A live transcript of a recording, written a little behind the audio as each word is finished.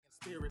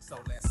spirit, so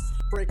let's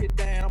break it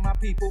down. My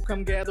people,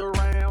 come gather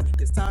around.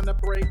 It's time to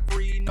break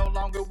free. No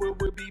longer will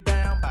we be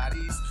bound by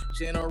these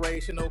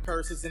generational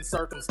curses and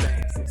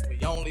circumstances.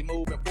 We only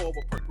moving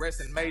forward,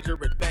 progressing major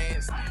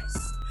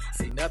advancements.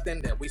 See,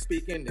 nothing that we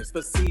speaking is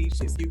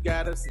facetious. You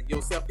gotta see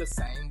yourself the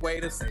same way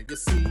the Savior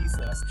sees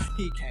us.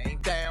 He came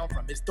down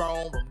from his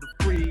throne room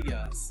to free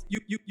us.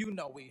 You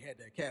know we had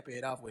to cap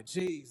it off with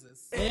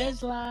Jesus.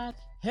 Edge Live.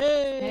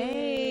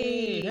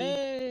 Hey.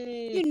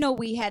 Hey. You know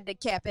we had to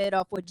cap it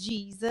off with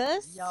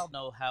Jesus. Y'all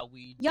know how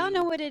we do. Y'all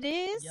know what it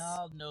is.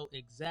 Y'all know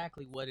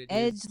exactly what it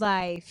Edge is.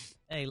 Life.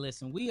 Hey,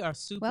 listen, we are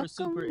super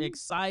Welcome.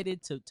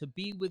 excited to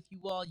be with you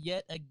all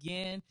yet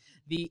again.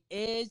 The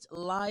Edge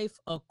Life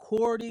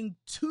According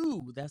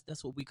to.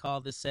 That's what we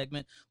call this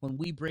segment when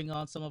we bring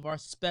on some of our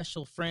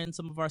special friends,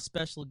 some of our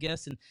special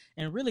guests,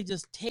 and really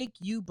just take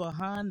you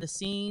behind the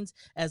scenes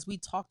as we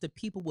talk to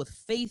people with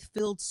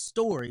faith-filled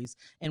stories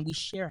and we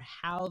share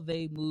how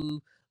they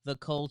move the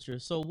culture.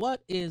 So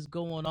what is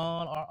going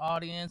on, our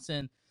audience?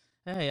 And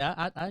hey,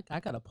 I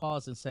gotta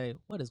pause and say,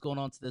 what is going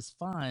on to this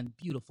fine,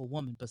 beautiful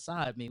woman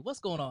beside me? What's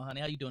going on,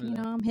 honey? How you doing You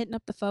today? know, I'm hitting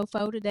up the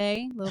fofo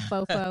today, little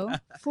fofo.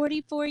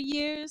 44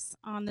 years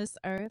on this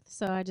earth.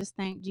 So I just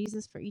thank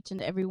Jesus for each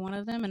and every one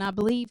of them. And I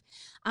believe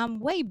I'm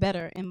way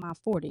better in my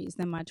 40s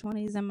than my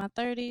 20s and my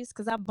 30s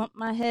because I bumped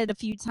my head a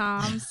few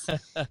times.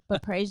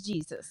 But praise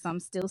Jesus, I'm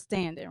still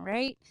standing,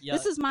 right? Yeah.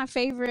 This is my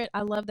favorite.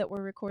 I love that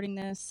we're recording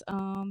this,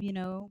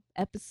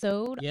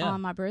 episode Yeah.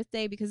 on my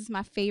birthday because it's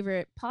my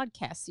favorite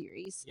podcast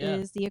series Yeah.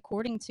 is the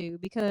According to,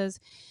 because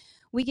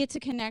we get to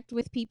connect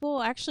with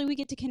people. Actually, we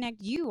get to connect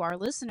you, our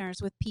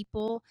listeners, with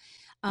people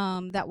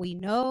that we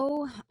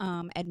know,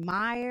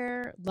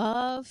 admire,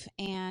 love,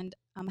 and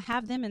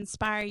have them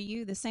inspire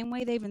you the same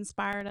way they've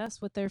inspired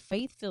us with their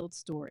faith-filled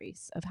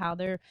stories of how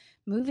they're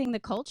moving the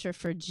culture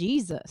for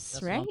Jesus,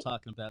 That's right? what I'm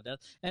talking about. That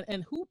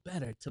and who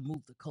better to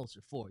move the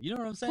culture for? You know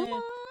what I'm Come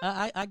saying?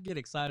 on. I get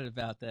excited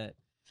about that.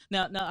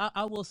 Now,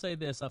 I will say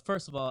this.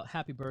 First of all,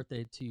 happy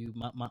birthday to you,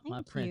 my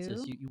Thank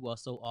princess. you. You are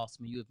so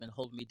awesome. You have been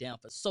holding me down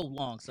for so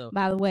long. So,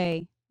 By the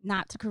way,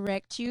 not to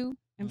correct you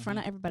in front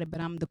Mhm. of everybody, but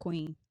I'm the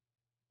queen.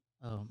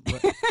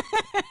 but,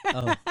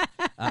 oh,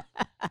 I-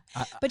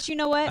 But you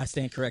know what? I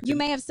stand corrected. You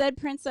may have said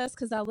princess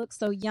because I look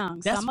so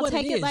young. So That's I'm going what to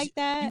take it it is. like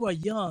that. You are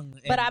young.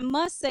 But I and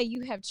must say,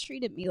 you have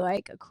treated me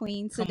like a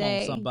queen Come on,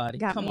 today. somebody.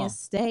 Got Come me on. a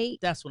steak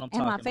That's what I'm and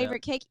talking my about.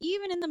 favorite cake,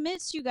 even in the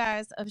midst, you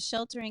guys, of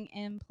sheltering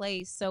in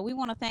place. So we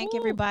want to thank Woo.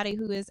 everybody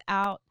who is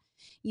out,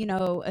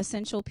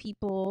 essential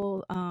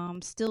people,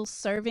 still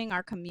serving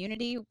our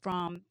community,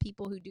 from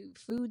people who do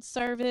food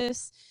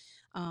service.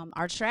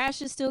 Our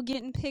trash is still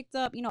getting picked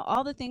up,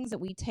 all the things that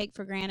we take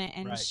for granted.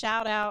 And Right.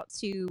 shout out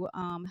to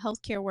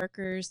healthcare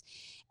workers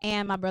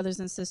and my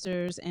brothers and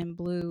sisters in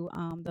blue,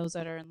 those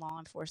that are in law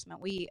enforcement.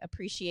 We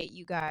appreciate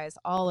you guys,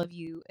 all of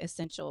you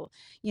essential,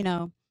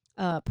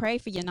 pray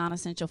for your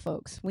non-essential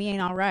folks. We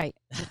ain't all right.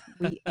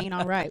 We ain't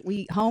all right.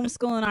 We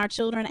homeschooling our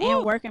children Woo.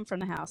 and working from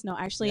the house. No,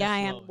 actually, Yes, I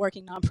am Lord.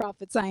 working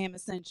nonprofits. I am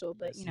essential,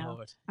 but Yes,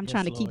 Lord. I'm Yes,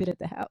 trying to keep Lord. it at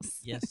the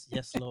house.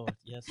 Yes, Lord.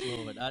 Yes,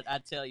 Lord. I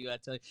tell you,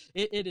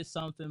 it is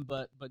something,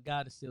 but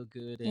God is still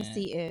good. Yes,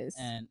 he is.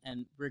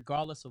 And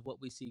regardless of what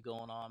we see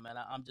going on, man,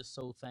 I'm just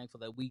so thankful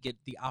that we get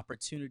the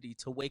opportunity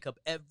to wake up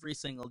every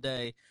single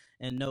day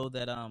and know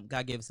that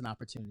God gave us an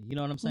opportunity. You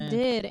know what I'm He saying?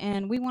 did,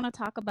 and we want to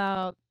talk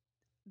about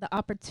the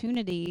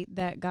opportunity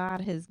that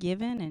God has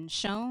given and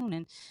shown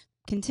and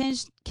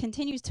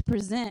continues to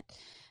present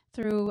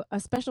through a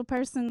special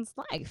person's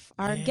life.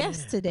 Our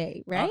guest Yeah.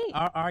 today, right?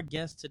 Our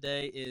guest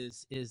today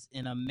is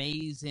an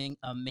amazing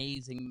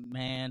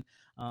man.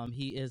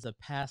 He is a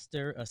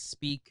pastor, a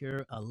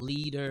speaker, a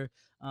leader,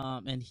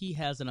 and he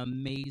has an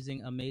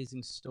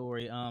amazing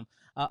story.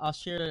 I'll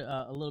share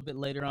a little bit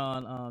later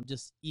on,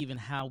 just even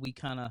how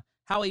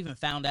I even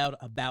found out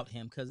about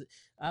him, because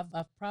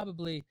I've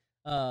probably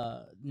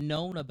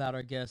known about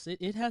our guest.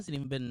 It hasn't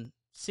even been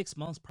 6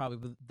 months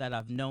probably that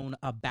I've known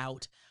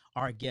about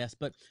our guest,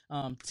 but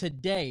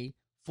today,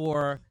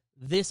 for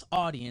this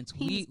audience,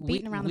 He's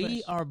beating around the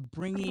bush. are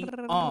bringing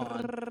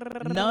on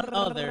none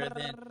other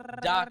than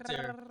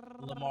Dr.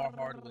 Lamar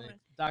Hardwick.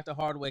 Dr.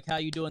 Hardwick, how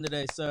you doing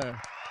today, sir?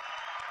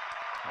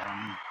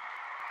 I'm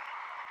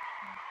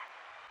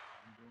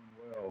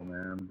doing well,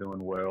 man. I'm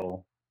doing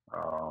well.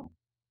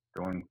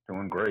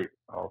 Doing great,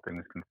 all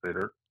things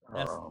considered.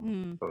 That's-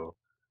 So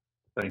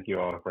thank you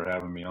all for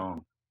having me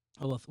on.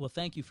 Well,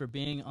 thank you for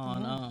being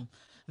on.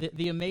 Yeah.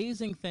 The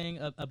amazing thing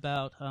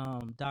about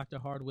Dr.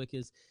 Hardwick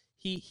is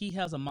he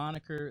has a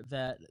moniker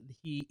that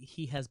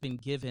he has been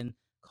given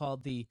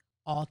called the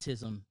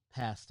Autism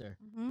Pastor.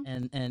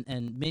 Mhm.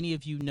 And many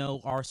of you know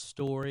our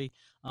story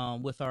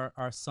with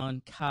our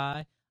son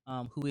Kai,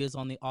 who is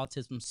on the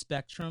autism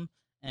spectrum.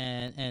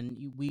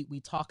 we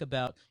talk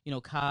about, you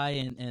know,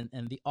 Kai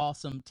and the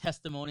awesome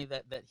testimony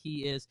that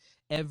he is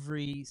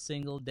every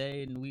single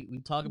day, and we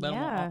talk about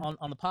him Yeah.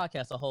 on the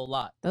podcast a whole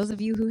lot. Those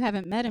of you who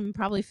haven't met him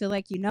probably feel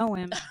like you know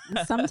him. And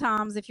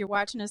sometimes, if you're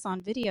watching us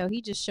on video,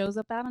 he just shows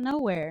up out of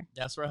nowhere.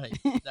 That's right.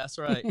 That's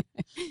right.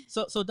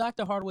 So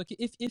Dr. Hardwick,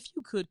 if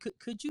you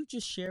could you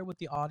just share with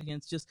the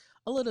audience just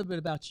a little bit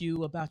about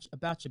you,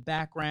 about your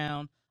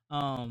background,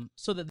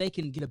 so that they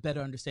can get a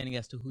better understanding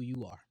as to who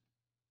you are.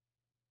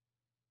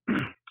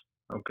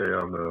 Okay,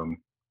 I'll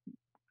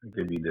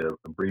give you the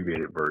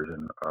abbreviated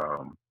version.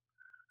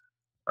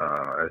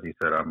 As you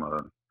said, I'm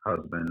a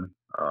husband.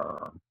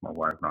 My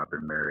wife and I have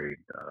been married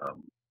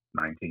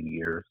 19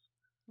 years.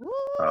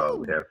 Woo!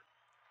 We have,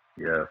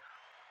 yes,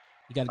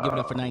 You got to give it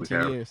up for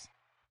 19 years.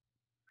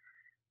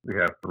 we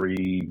have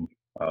three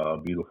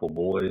beautiful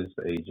boys,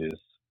 ages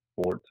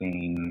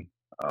 14,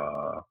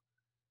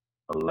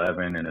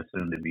 11, and a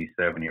soon-to-be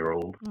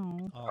 7-year-old.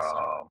 Oh.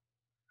 Awesome.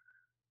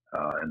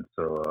 And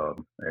so,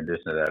 in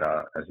addition to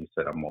that, as you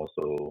said, I'm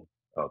also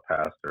a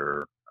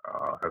pastor.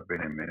 Have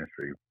been in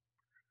ministry,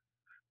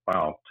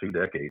 2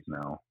 decades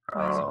now.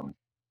 Wow.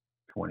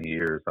 20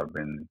 years I've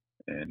been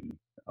in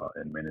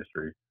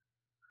ministry.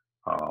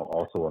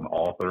 Also an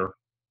author.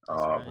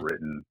 That's right.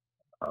 Written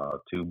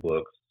 2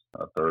 books.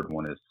 A third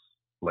one is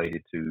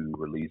slated to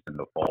release in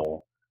the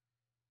fall.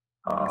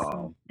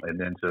 Awesome. And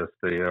then just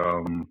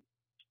a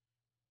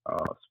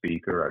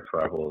speaker. I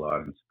travel a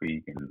lot and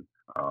speak, and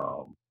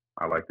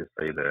I like to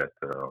say that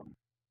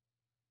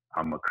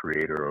I'm a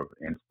creator of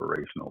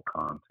inspirational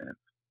content.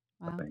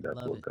 Wow. I think that's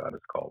Love what it. God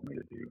has called me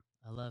to do.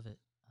 I love it.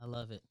 I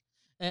love it.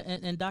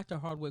 And Dr.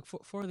 Hardwick,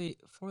 for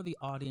the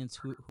audience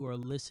who are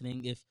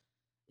listening,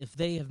 if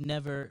they have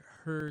never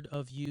heard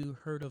of you,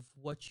 heard of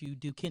what you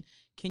do, can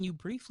you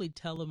briefly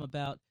tell them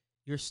about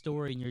your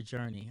story and your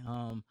journey?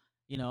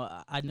 You know,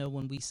 I know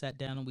when we sat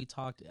down and we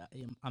talked,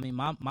 I mean,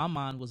 my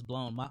mind was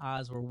blown. My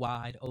eyes were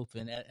wide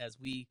open as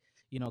we,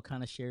 you know,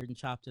 kind of shared and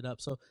chopped it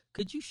up. So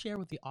could you share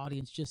with the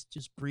audience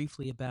just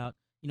briefly about,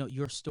 you know,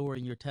 your story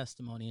and your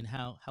testimony and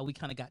how we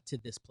kind of got to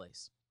this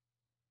place?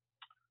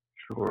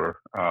 Sure.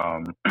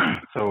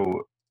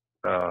 So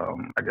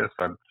I guess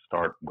I'd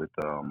start with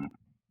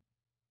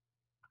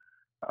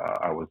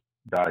I was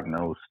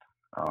diagnosed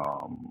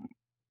on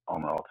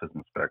the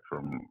autism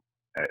spectrum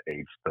at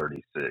age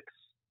 36.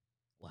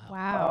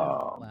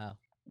 Wow. Wow.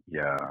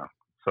 Yeah.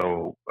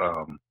 So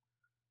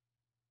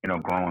you know,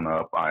 growing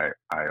up, I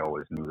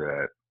always knew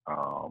that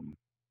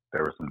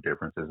there were some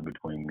differences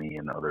between me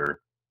and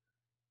other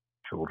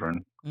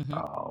children.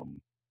 Mm-hmm.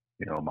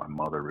 You know, my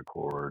mother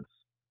records.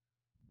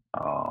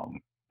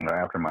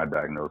 After my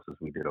diagnosis,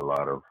 we did a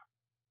lot of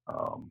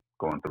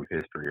going through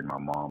history, and my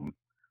mom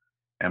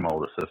and my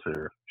older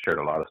sister shared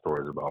a lot of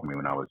stories about me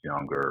when I was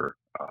younger.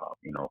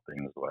 You know,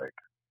 things like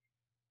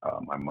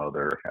my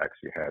mother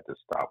actually had to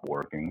stop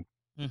working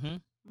Mm-hmm.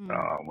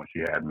 when she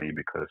had me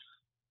because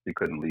she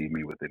couldn't leave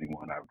me with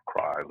anyone. I would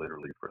cry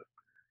literally for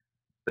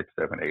 6,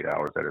 7, 8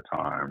 hours at a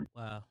time.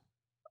 Wow.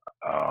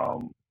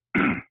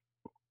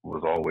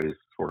 Was always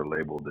sort of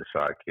labeled the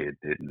shy kid.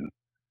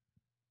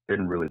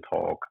 Didn't really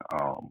talk.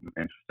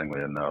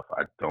 Interestingly enough,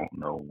 I don't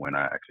know when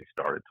I actually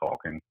started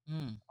talking.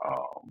 Mm.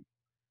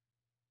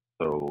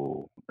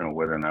 So, you know,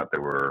 whether or not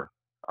there were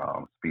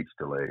speech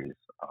delays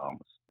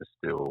is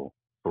still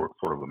sort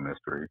of a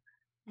mystery.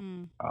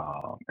 Mm.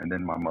 And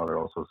then my mother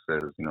also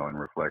says, you know, in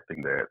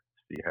reflecting, that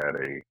she had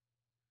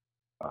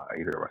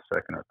either a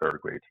second or third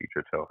grade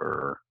teacher tell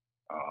her,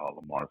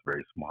 Lamar's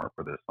very smart,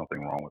 but there's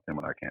something wrong with him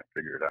and I can't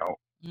figure it out.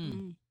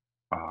 Mm.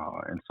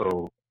 And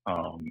so,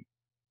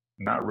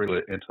 not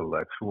really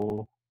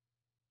intellectual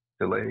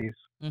delays,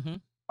 Mm-hmm.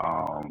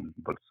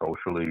 but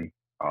socially,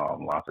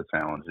 lots of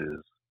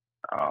challenges,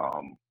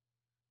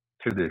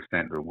 to the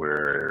extent that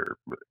where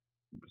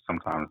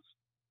sometimes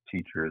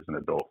teachers and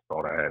adults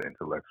thought I had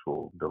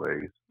intellectual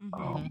delays.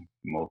 Mhm.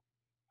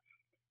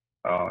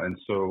 And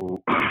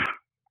so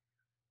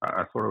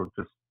I sort of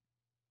just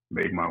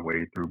made my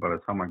way through. By the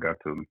time I got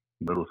to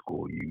middle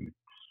school, you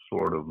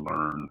sort of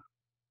learn.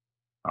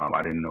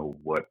 I didn't know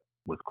what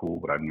was cool,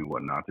 but I knew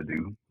what not to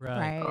do.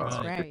 Right.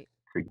 Right.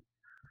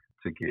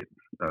 To get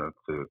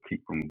to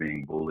keep from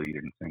being bullied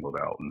and singled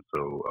out. And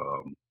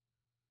so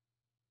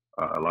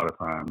a lot of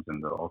times in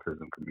the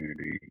autism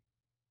community,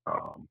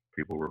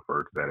 people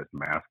refer to that as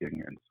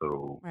masking. And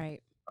so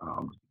Right.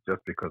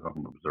 just because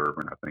I'm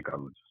observant, I think I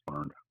just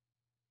learned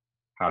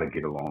how to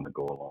get along to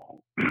go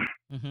along.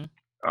 Mm-hmm.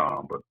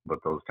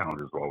 But those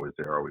challenges were always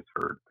there. I always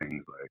heard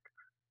things like,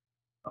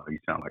 you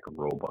sound like a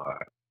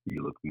robot,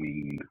 you look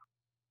mean,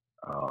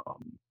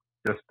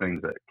 just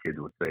things that kids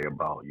would say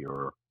about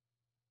your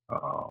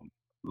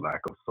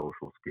lack of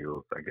social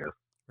skills, I guess,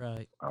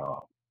 Right.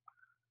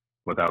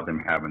 without them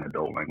having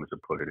adult language to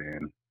put it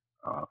in.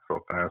 So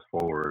fast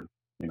forward,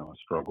 you know, I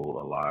struggled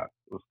a lot.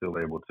 Was still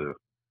able to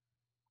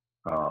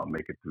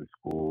make it through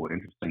school.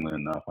 Interestingly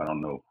enough, I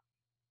don't know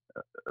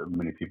if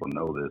many people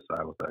know this,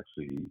 I was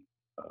actually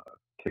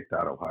kicked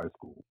out of high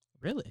school.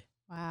 Really?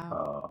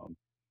 Wow.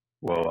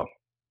 Well,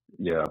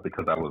 yeah,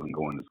 because I wasn't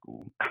going to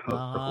school. So,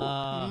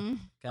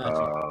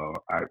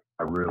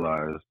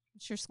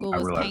 sure school I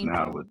was realize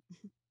now painful.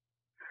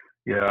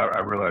 I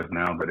realize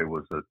now that it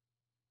was a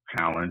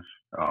challenge,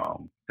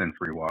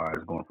 sensory wise,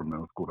 going from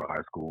middle school to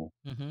high school.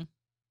 Mm-hmm.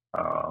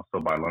 So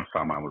by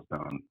lunchtime I was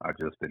done. I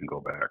just didn't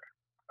go back.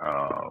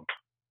 Uh,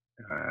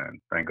 and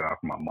thank God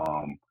for my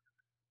mom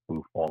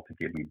who fought to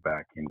get me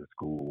back into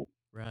school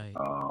Right.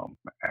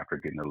 after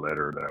getting a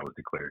letter that I was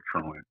declared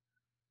truant.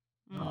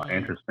 Mm.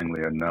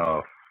 Interestingly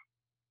enough,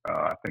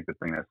 I think the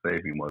thing that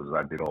saved me was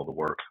I did all the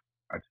work.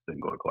 I just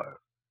didn't go to class.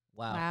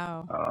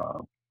 Wow.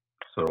 Wow.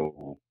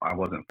 So I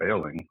wasn't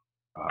failing.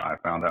 I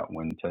found out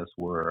when tests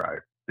were. I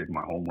did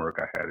my homework.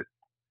 I had it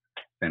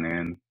sent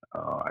in.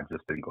 I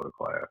just didn't go to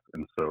class.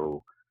 And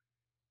so,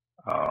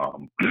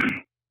 um,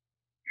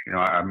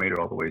 I made it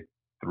all the way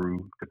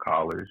through to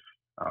college.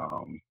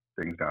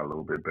 Things got a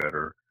little bit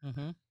better.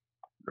 Mm-hmm.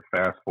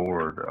 Fast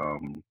forward,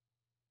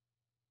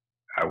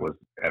 I was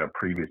at a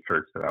previous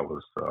church that I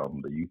was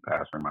the youth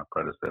pastor. My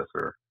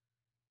predecessor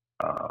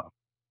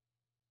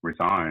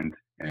resigned,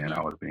 and Mm-hmm.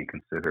 I was being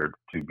considered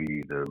to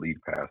be the lead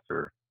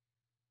pastor.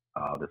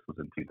 This was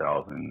in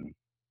 2011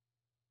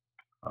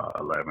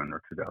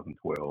 or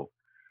 2012,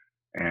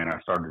 and I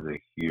started to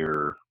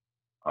hear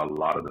a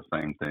lot of the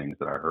same things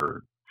that I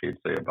heard kids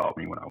say about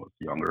me when I was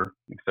younger,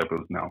 except it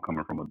was now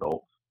coming from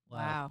adults.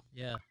 Wow.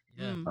 Yeah.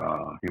 Yeah.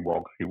 Mm. He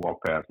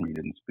walked past me,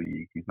 didn't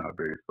speak. He's not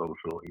very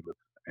social. He looks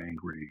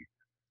angry.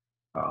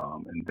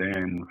 And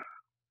then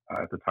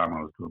at the time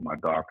I was doing my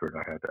doctorate,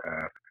 I had to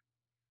ask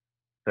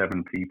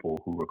 7 people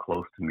who were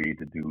close to me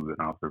to do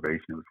an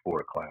observation. It was for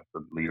a class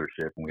of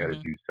leadership, and we had to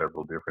do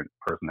several different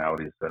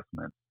personality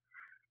assessments.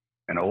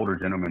 An older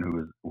gentleman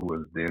who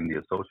was then the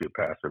associate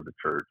pastor of the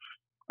church,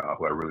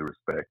 who I really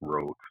respect,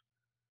 wrote,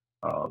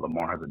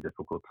 Lamar has a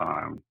difficult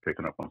time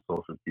picking up on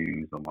social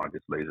cues. Lamar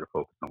gets laser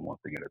focused on one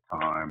thing at a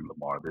time.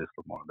 Lamar this,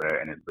 Lamar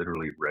that, and it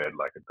literally read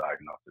like a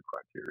diagnostic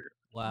criteria.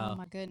 Oh Wow.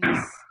 my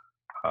goodness.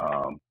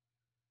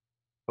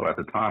 So at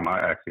the time, I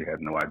actually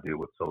had no idea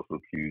what social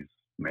cues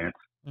meant.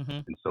 Mm-hmm.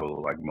 And so,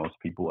 like most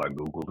people, I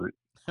Googled it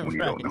when you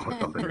don't know what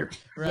something is.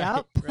 Right.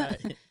 Yup.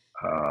 Right.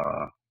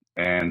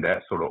 And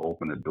that sort of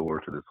opened the door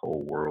to this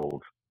whole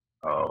world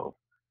of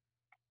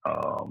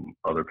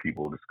other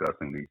people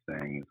discussing these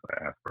things,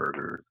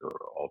 Asperger's or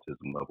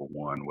autism level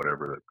 1,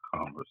 whatever the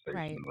conversation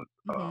Right. was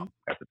Mhm.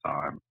 at the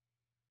time.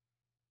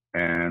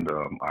 And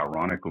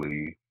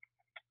ironically,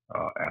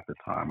 at the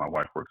time, my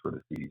wife works for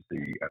the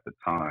CDC. At the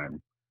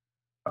time,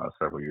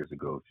 several years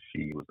ago,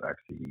 she was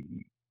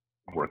actually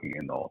working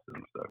in the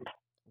autism study.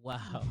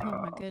 Wow.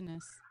 Oh my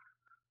goodness.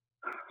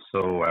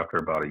 So after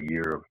about a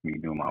year of me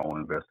doing my own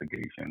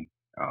investigation,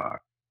 I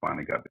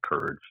finally got the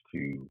courage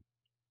to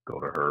go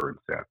to her and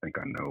say, I think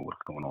I know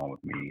what's going on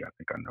with me. I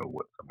think I know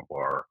what some of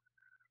our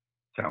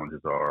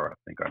challenges are. I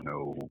think I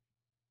know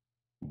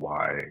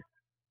why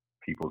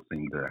people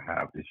seem to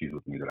have issues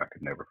with me that I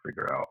could never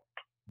figure out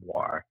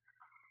why.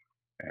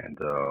 And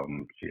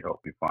she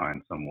helped me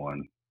find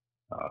someone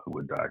who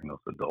would diagnose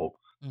adults.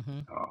 Mm-hmm.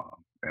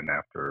 And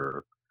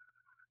after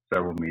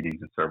several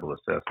meetings and several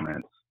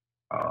assessments,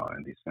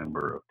 in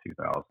December of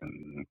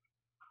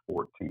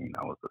 2014,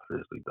 I was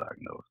officially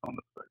diagnosed on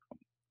the spectrum.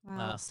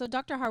 Wow. So,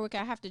 Dr. Harwick,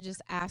 I have to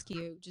just ask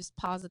you, just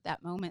pause at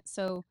that moment.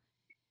 So,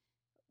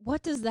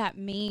 what does that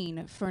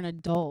mean for an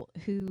adult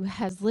who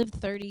has lived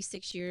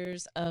 36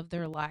 years of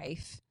their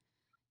life?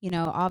 You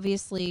know,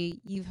 obviously,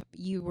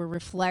 you were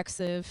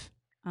reflexive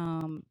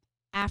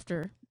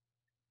after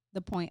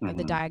the point of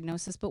the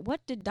diagnosis, but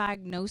what did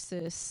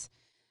diagnosis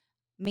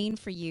mean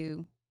for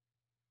you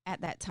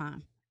at that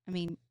time? I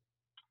mean,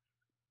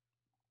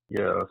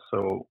 yeah.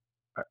 So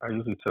I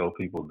usually tell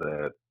people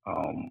that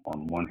on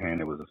one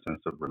hand, it was a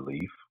sense of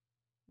relief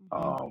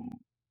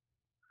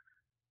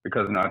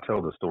because I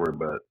tell the story,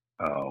 but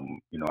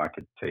I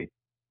could take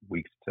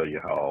weeks to tell you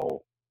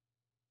how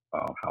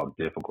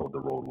difficult the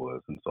road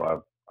was, and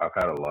so I've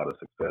had a lot of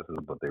successes,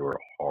 but they were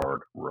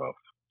hard, rough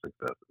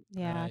successes.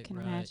 yeah, I Right, can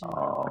right. imagine.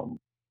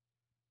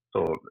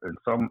 So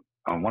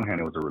on one hand,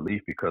 it was a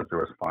relief because there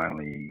was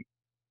finally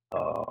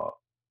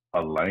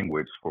a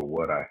language for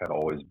what I had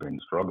always been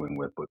struggling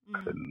with, but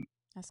couldn't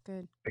That's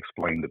good.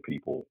 explain to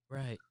people.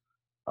 Right.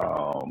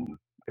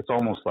 It's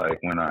almost like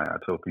when I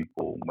tell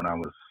people when I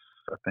was,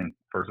 I think,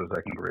 first or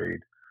second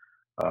grade,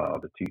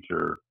 the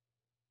teacher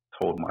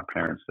told my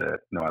parents that,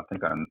 no, I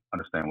think I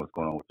understand what's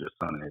going on with your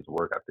son and his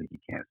work. I think he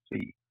can't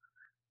see.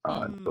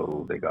 And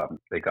so they got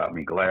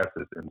me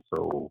glasses. And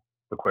so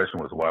the question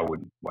was, why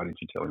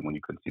didn't you tell me when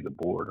you couldn't see the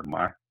board? And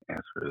my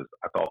answer is,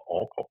 I thought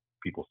all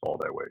people saw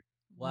that way.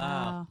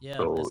 Wow. Yeah,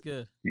 So that's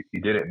good.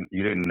 you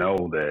didn't know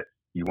that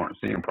you weren't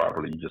seeing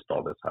properly. You just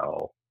thought that's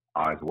how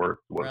eyes work.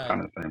 Well, it's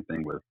kind of the same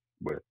thing with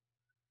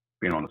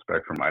being on the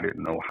spectrum. I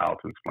didn't know how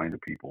to explain to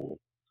people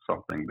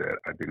something that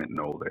I didn't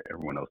know that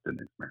everyone else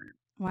didn't experience.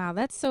 Wow,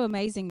 that's so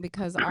amazing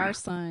because our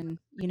son,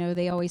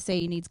 they always say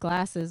he needs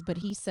glasses, but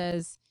he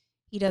says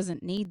he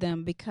doesn't need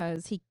them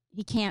because he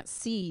can't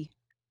see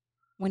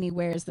when he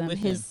wears them. With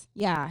His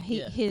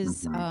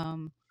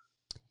him.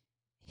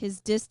 His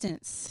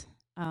distance,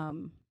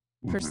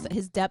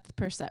 his depth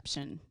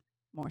perception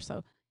more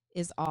so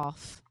is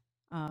off.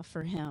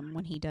 for him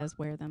when he does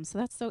wear them. So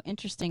that's so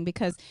interesting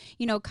because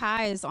you know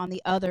Kai is on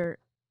the other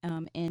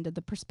end of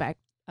the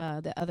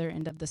the other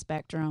end of the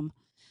spectrum.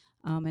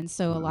 And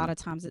so a Mhm. lot of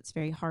times it's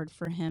very hard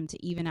for him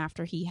to, even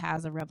after he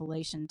has a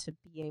revelation, to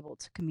be able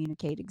to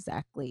communicate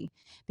exactly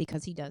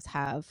because he does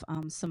have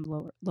some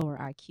lower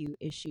IQ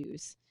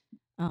issues.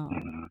 Um,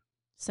 Mhm.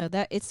 so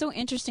that it's so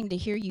interesting to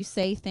hear you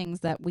say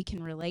things that we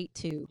can relate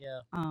to.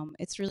 Yeah.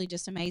 It's really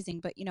just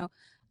amazing. But you know,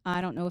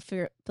 I don't know if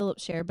Philip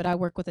shared, but I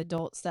work with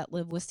adults that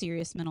live with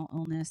serious mental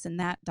illness, and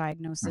that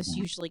diagnosis Mhm.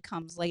 usually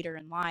comes later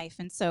in life.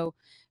 And so,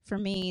 for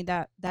me,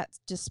 that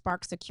just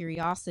sparks a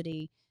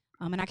curiosity.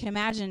 And I can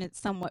imagine it's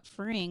somewhat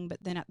freeing,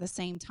 but then at the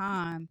same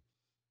time,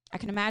 I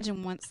can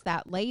imagine once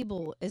that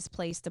label is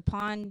placed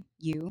upon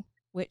you,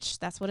 which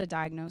that's what a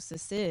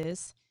diagnosis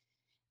is,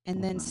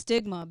 and then Mhm.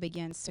 stigma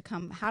begins to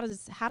come. How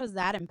does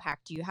that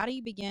impact you? How do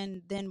you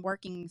begin then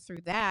working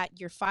through that?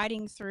 You're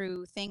fighting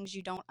through things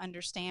you don't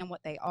understand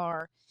what they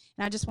are.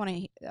 And I just want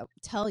to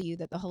tell you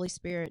that the Holy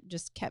Spirit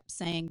just kept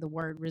saying the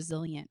word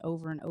resilient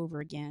over and over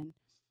again.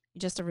 You're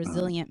just a Mhm.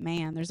 resilient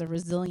man. There's a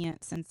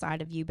resilience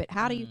inside of you. But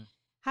Mm.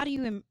 how do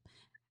you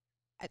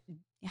uh,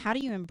 how do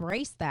you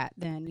embrace that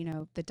then? You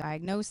know, the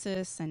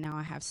diagnosis, and now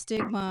I have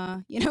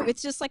stigma. You know,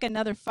 it's just like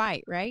another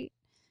fight, right?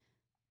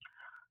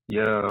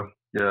 Yeah,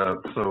 yeah.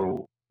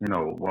 So,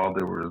 while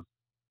there was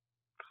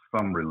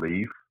some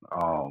relief,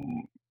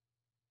 um,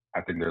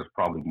 I think there's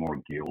probably more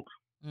guilt.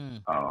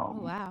 Mm. Oh Um,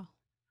 wow.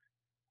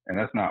 and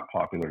that's not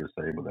popular to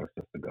say, but that's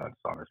just the God's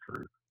honest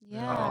truth.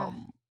 Right. Yeah.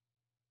 Um,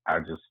 I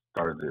just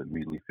started to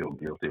immediately feel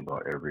guilty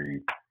about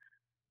every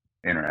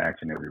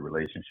interaction, every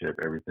relationship,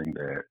 everything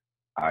that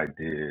I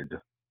did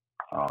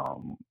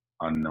um,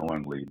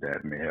 unknowingly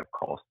that may have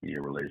cost me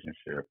a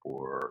relationship,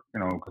 or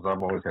because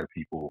I've always had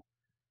people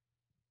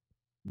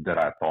that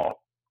I thought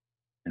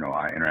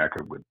I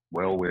interacted with,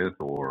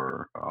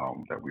 or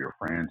that we were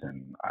friends,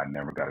 and I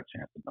never got a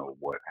chance to know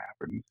what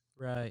happened.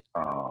 Right.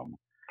 Um,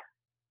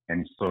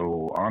 and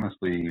so,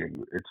 honestly,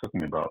 it took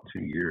me about 2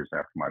 years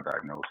after my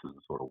diagnosis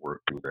to sort of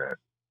work through that.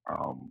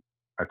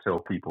 I tell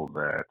people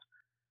that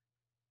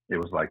it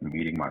was like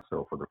meeting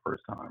myself for the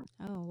first time,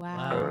 Oh Wow.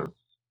 wow. because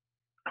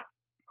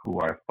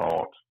who I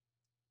thought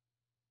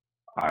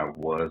I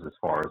was, as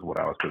far as what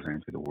I was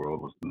presenting to the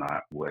world, was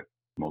not what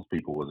most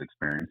people was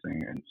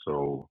experiencing. And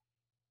so,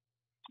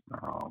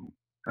 um,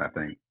 I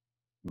think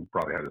we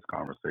probably had this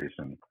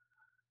conversation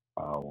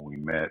when we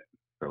met,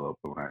 Philip,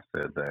 when I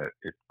said that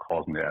it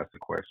caused me to ask the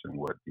question,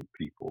 what do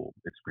people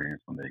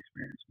experience when they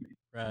experience me?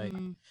 Right.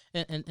 Mm.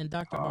 And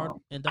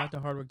Um, Dr.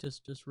 Hardwick,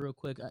 just real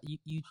quick,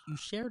 you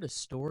shared a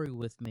story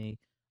with me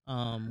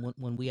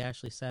when we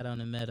actually sat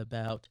down and met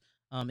about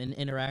an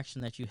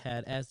interaction that you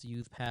had as the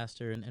youth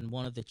pastor and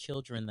one of the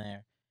children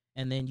there,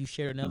 and then you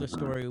shared another mhm,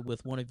 story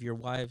with one of your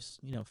wife's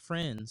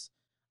friends.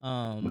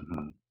 Um,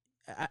 mhm,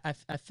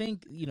 I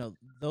think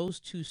those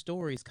two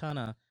stories kind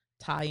of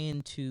tie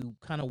into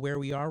kind of where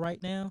we are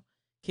right now.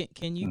 Can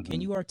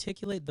mhm. you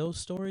articulate those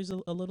stories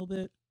a little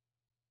bit?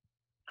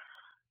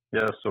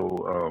 Yeah,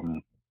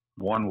 so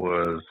one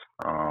was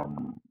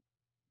um,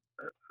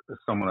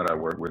 someone that I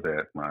worked with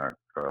at my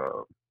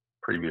uh,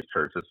 previous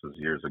church. This was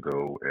years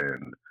ago,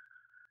 and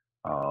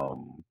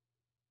um,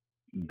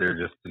 there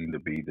just seemed to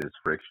be this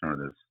friction or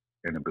this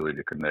inability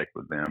to connect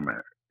with them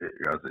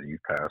as a youth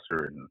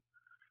pastor. And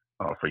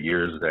for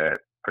years, that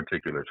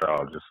particular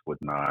child just would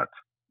not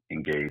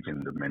engage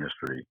in the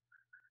ministry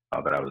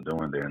that I was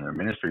doing there. And the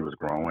ministry was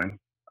growing.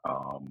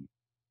 Um,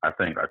 I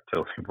think I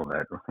tell people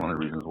that one of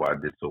the reasons why I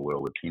did so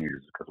well with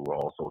teenagers is because we're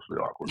all socially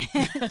awkward.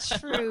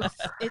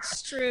 Truth.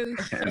 It's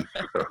truth. And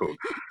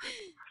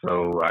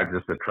so I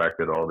just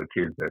attracted all the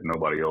kids that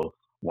nobody else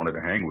wanted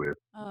to hang with.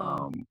 Oh,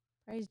 Um,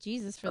 praise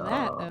Jesus for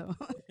that uh, though.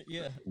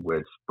 Yeah.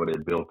 but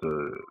it built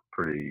a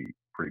pretty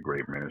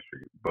great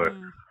ministry. But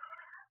Mm.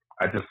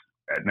 I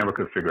never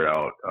could figure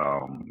out.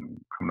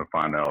 Come to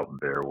find out,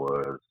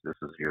 this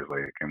is years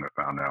later. Came to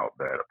find out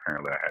that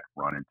apparently I had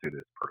run into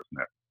this person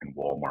in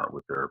Walmart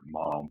with their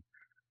mom,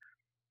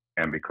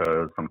 and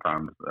because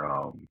sometimes,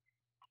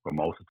 but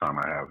most of the time,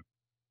 I have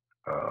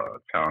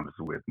challenges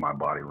with my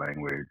body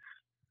language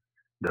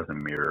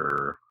doesn't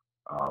mirror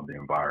the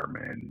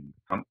environment.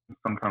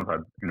 Sometimes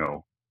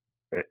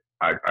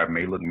I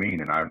may look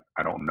mean, and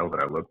I don't know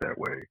that I look that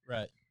way.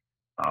 Right.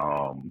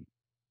 Um,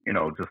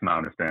 just not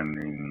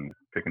understanding,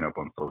 picking up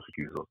on social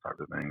cues, those types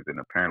of things. And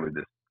apparently,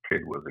 this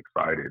kid was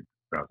excited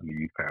about the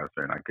youth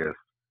pastor, and I guess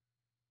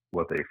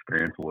what the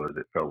experience was,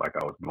 it felt like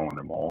I was blowing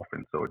them off,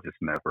 and so it just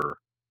never,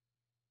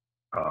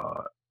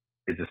 uh,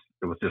 it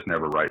was just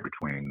never right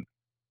between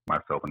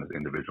myself and this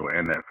individual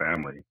and that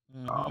family,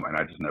 Mm-hmm. and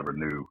I just never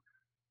knew.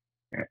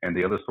 And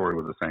the other story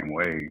was the same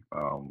way.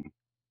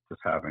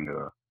 Just having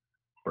a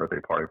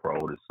birthday party for our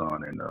oldest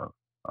son, and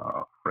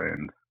a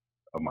friend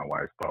of my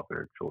wife's brought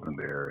their children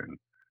there, and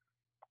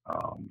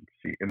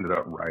she ended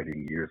up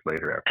writing years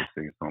later after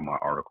seeing some of my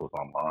articles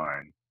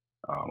online,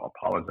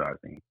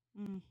 apologizing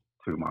Mm.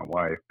 to my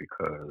wife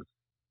because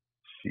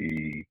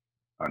she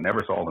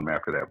never saw them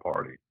after that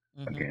party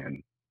Mm-hmm.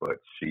 again, but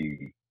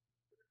she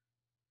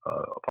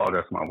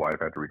apologized to my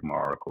wife after reading my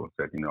article and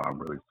said, I'm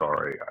really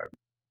sorry.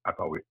 I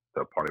thought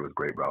the party was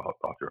great, but I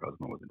thought your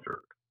husband was a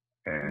jerk.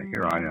 And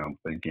here I am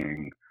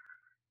thinking,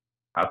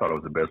 I thought it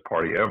was the best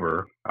party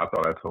ever. I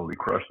thought I totally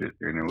crushed it,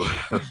 and it was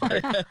just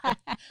like,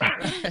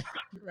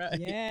 Right.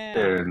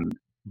 Yeah.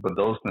 but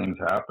those things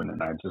happen,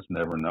 and I just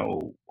never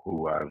know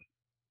who I've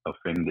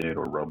offended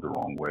or rubbed the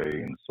wrong way,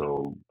 and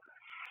so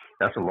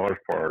that's a large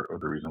part of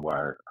the reason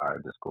why I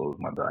disclosed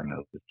my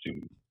diagnosis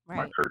to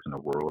my Right. church and the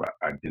world.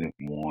 I didn't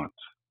want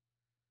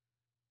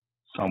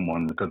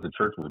someone, because the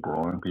church was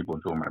growing, people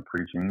enjoyed my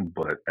preaching,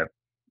 but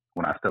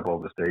when I stepped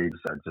off the stage,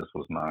 I just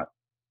was not,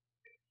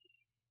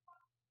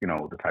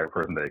 the type of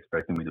person they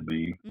expected me to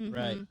be.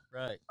 Right. Mhm.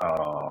 Right.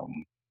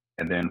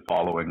 And then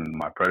following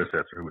my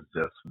predecessor, who was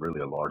just really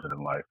a larger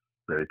than life,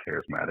 very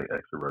charismatic,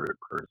 extroverted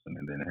person,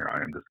 and then here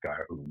I am, this guy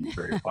who's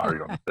very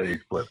fiery on the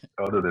stage. But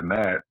other than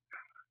that,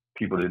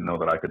 people didn't know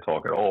that I could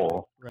talk at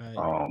all. Right.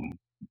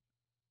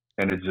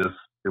 And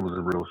it was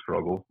a real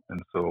struggle.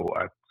 And so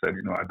I said,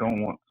 I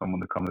don't want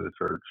someone to come to the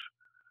church,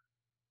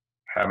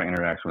 have an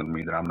interaction with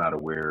me that I'm not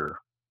aware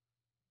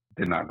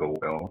did not go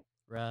well.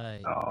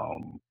 Right.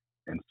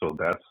 And so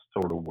that's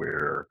sort of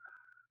where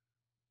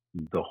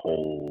the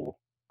whole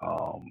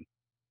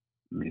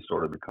me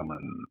sort of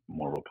becoming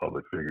more of a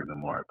public figure, the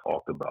more I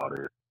talked about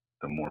it,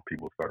 the more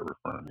people started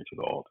referring me to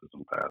the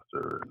autism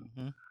pastor.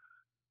 And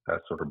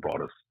that sort of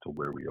brought us to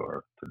where we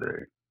are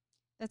today.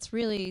 That's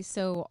really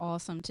so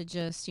awesome to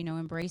just,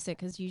 embrace it,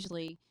 because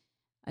usually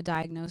a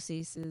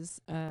diagnosis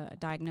is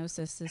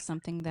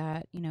something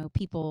that,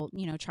 people,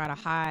 try to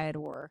hide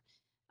or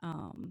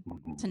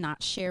to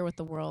not share with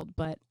the world.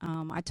 But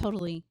I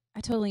totally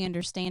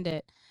understand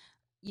it.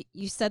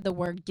 You said the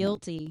word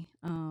guilty.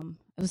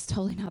 It was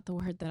totally not the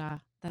word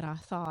that I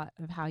thought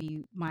of how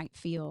you might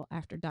feel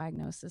after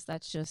diagnosis.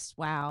 That's just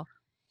wow.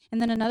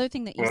 And then another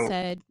thing that you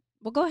said.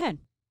 Well, go ahead.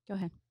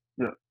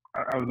 Yeah,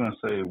 I was going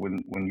to say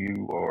when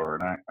you are,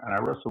 and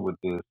I wrestled with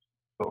this.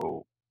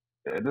 So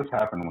this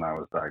happened when I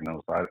was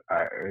diagnosed.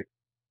 I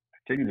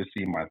continued to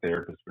see my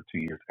therapist for 2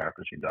 years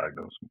after she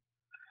diagnosed me,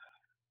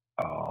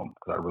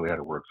 because I really had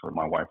to work. So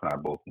my wife and I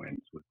both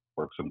went to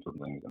work some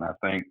things, and I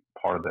think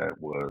part of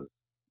that was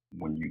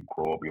when you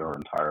grow up your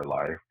entire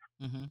life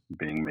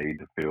being made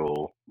to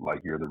feel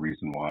like you're the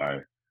reason why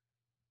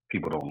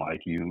people don't like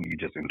you, you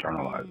just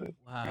internalize it.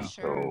 Wow. And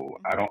Sure.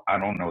 so I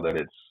don't know that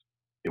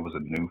it was a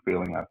new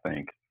feeling. I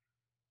think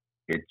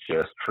it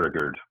just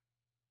triggered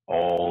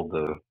all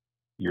the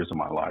years of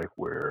my life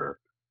where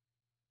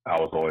I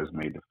was always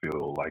made to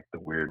feel like the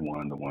weird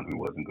one, the one who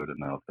wasn't good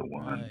enough, the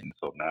one. Right. And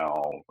so now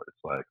it's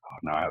like,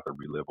 now I have to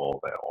relive all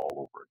that all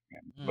over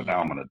again. But now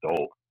I'm an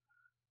adult.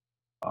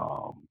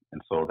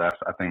 And so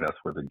I think that's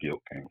where the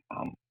guilt came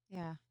from.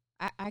 Yeah,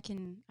 I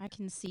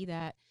can see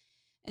that.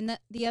 And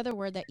the other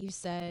word that you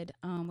said,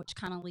 which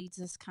kind of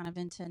leads us kind of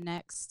into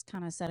next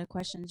kind of set of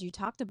questions, you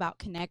talked about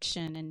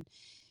connection. And,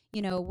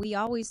 we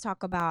always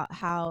talk about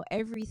how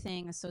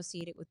everything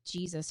associated with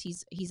Jesus,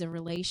 he's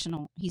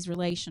relational.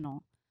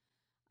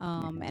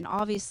 And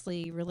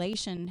obviously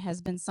relation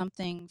has been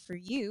something for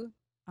you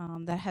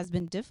that has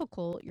been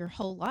difficult your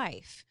whole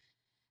life.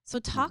 So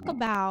talk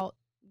about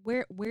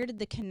where did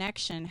the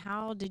connection,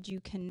 how did you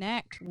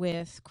connect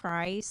with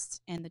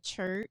Christ and the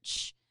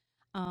church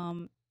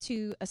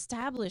to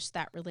establish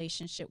that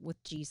relationship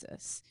with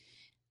Jesus?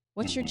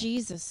 What's your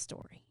Jesus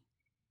story?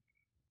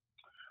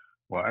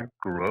 Well, I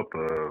grew up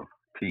a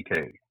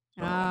PK.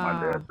 So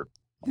my dad's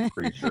a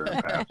preacher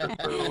and pastor.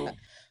 So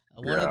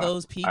one of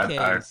those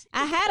PKs.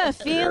 I had a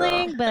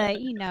feeling, but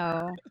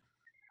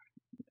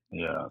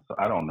Yeah, so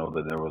I don't know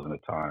that there wasn't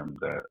a time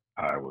that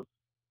I was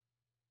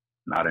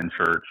not in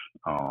church,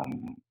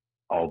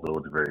 although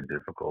it's very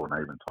difficult, and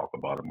I even talk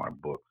about in my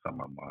book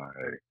some of my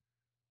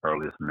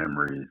earliest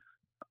memories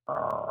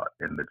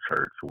in the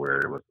church where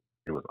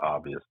it was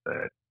obvious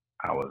that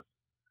I was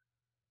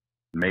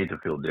made to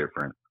feel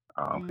different.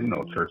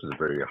 Church is a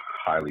very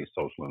highly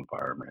social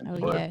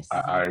environment, but yes.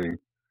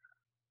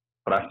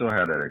 but I still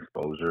had that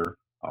exposure.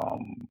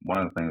 One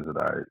of the things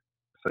that I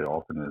say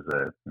often is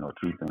that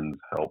two things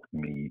helped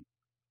me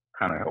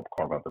kind of help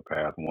carve out the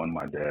path. One,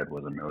 my dad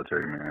was a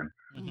military man,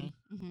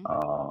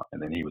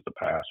 and then he was a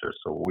pastor.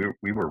 So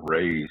we were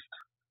raised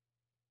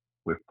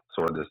with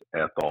sort of this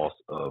ethos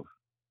of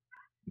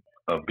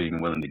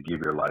being willing to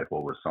give your life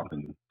over to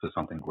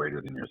something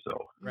greater than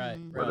yourself. Right.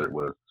 Whether it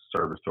was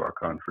service to our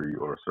country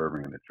or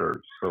serving in the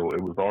church. So it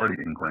was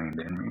already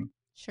ingrained in me.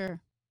 Sure.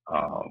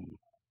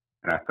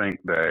 And I think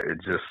that it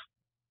just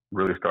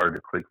really started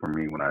to click for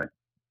me when I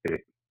hit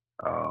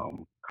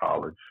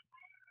college.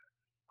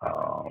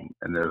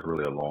 And there's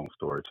really a long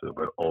story to it,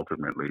 but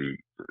ultimately,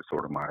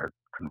 sort of my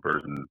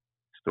conversion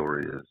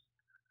story is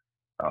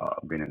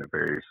being in a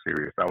very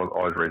serious. I was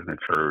always raised in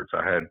the church.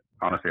 I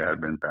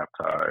had been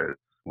baptized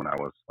when I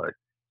was like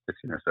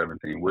 16 or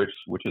 17,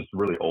 which is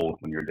really old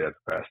when your dad's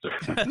a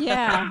pastor.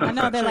 Yeah, I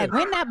know. They're like,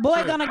 when that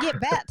boy gonna get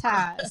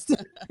baptized?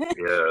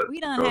 Yeah, we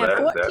done had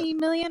 14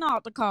 million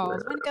altar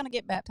calls. When gonna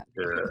get baptized?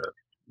 Yeah,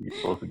 you're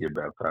supposed to get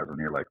baptized when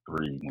you're like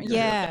 3.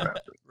 Yeah,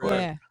 but,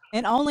 yeah.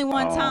 And only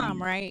one time,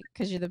 Um, right?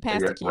 Because you're the yeah,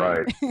 pastor kid.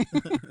 right.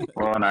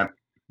 Well, and I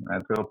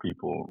tell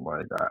people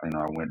like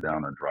I went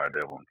down a dry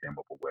devil and came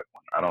up a wet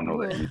one. I don't know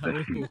that Ooh.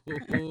 anything.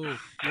 Ooh,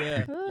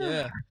 yeah, Ooh.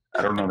 yeah,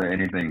 I don't know that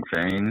anything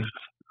changed.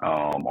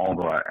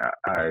 Although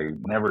I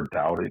never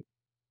doubted,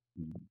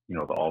 the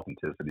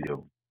authenticity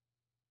of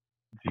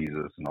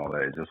Jesus and all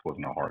that. It just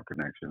wasn't a heart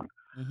connection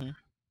hmm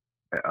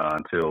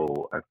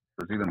until it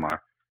was either my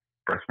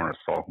freshman or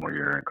sophomore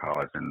year in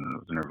college, and it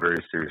was in a very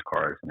serious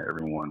car accident.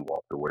 Everyone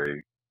walked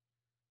away.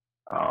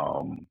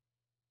 Um,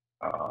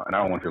 and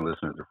I don't want your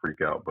listeners to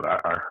freak out, but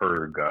I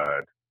heard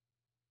God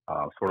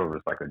sort of,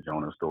 it's like a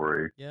Jonah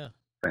story, yeah,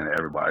 saying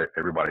that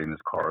everybody in this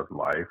car's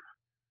life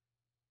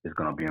is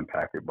going to be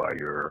impacted by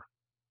your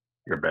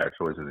bad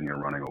choices and your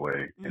running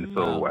away. And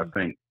so wow, I Mm.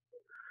 think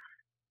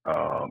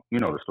you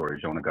know the story.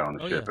 Jonah got on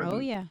the oh ship, yeah, Oh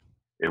and yeah.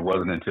 it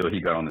wasn't until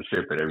he got on the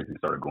ship that everything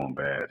started going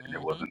bad. And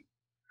it hmm wasn't.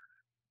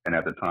 And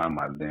at the time,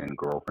 my then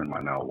girlfriend,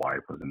 my now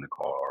wife, was in the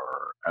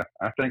car.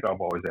 I think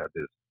I've always had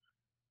this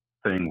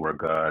thing where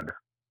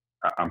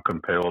I'm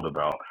compelled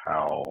about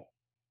how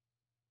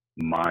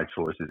my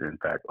choices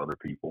impact other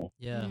people.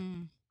 yeah,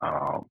 Mm.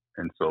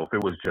 And so if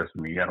it was just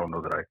me, I don't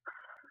know that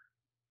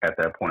at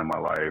that point in my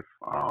life,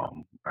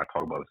 I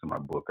talk about this in my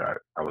book.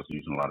 I was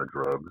using a lot of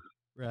drugs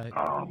right,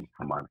 Mm.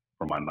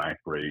 from my ninth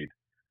grade,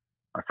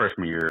 my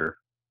freshman year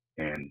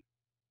in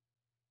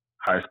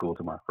high school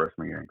to my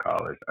freshman year in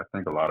college. I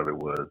think a lot of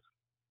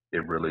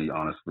it really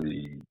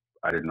honestly,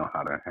 I didn't know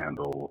how to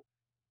handle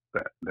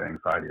the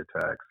anxiety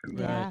attacks and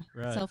right, Yeah.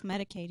 right,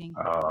 Self-medicating.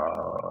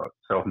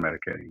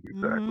 self-medicating,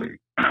 Mm-hmm. exactly.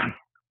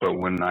 But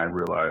when I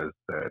realized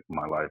that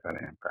my life had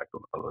an impact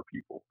on other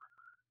people,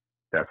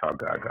 that's how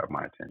God got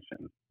my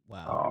attention.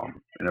 wow,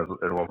 And it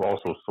was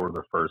also sort of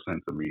the first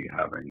sense of me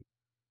having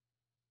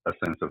a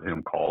sense of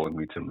Him calling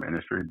me to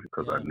ministry,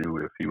 because I yeah, knew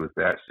if He was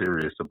that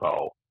serious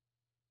about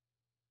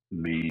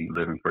me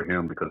living for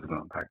Him because it's going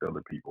to impact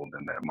other people,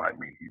 then that might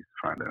mean He's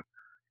trying to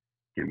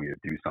get me to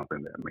do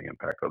something that may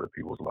impact other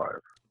people's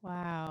lives.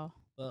 Wow.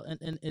 well,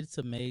 and it's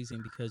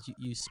amazing because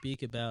you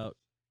speak about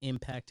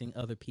impacting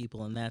other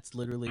people, and that's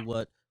literally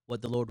what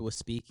the Lord was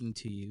speaking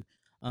to you.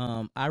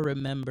 I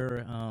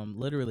remember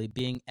literally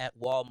being at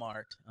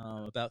Walmart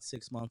about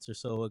 6 months or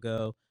so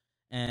ago,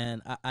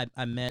 and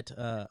I met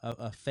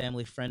a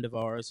family friend of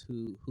ours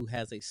who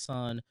has a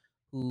son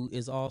who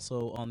is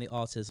also on the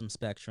autism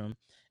spectrum,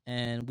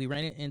 and we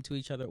ran into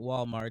each other at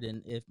Walmart.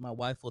 And if my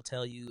wife will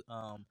tell you,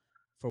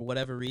 for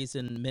whatever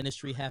reason,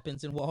 ministry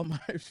happens in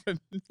Walmart for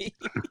me.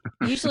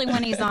 Usually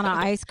when he's on an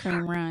ice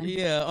cream run.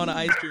 Yeah, on an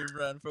ice cream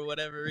run for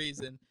whatever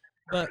reason.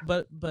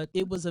 But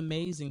it was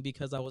amazing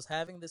because I was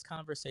having this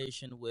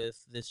conversation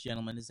with this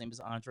gentleman. His name is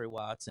Andre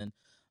Watts, and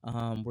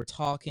we're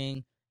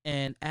talking.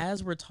 And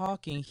as we're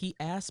talking, he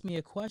asked me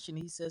a question.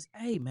 He says,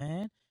 "Hey,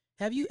 man,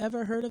 have you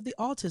ever heard of the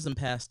autism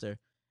pastor?"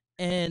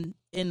 And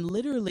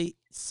literally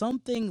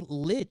something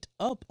lit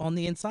up on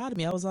the inside of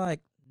me. I was like,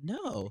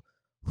 "No,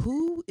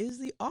 who is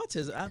the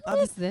autism? Who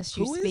is this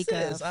you Who is speak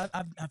this? of?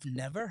 I've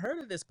never heard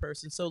of this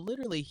person." So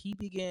literally, he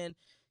began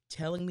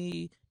telling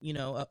me,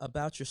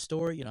 about your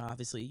story.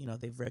 Obviously,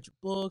 they've read your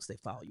books, they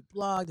follow your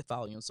blog, they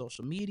follow you on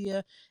social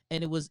media,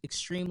 and it was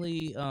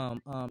extremely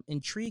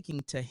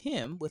intriguing to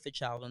him with a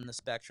child on the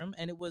spectrum,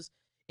 and it was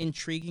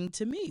intriguing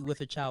to me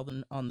with a child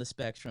on the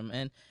spectrum,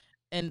 and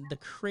the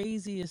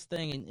craziest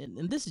thing,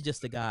 and this is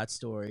just a God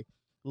story.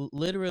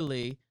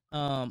 Literally,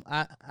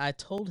 I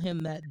told him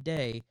that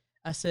day.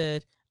 I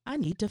said, I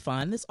need to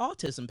find this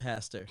autism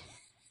pastor.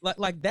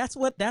 Like that's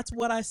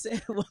what I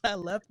said when I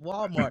left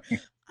Walmart.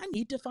 I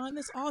need to find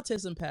this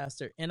autism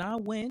pastor, and I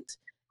went.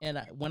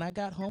 And when I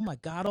got home, I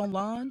got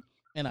online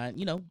and I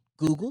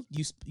Googled.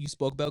 You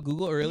spoke about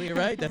Google earlier,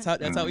 right? That's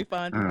how we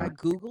find you. I Mm-hmm.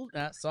 Googled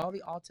and I saw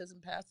the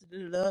autism pastor. Da,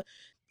 da, da,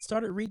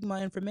 started reading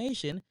my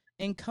information,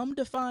 and come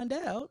to find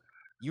out,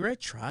 you're at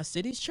Tri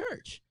Cities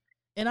Church,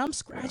 and I'm Yeah.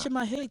 scratching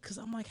my head because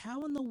I'm like,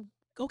 how in the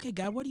okay,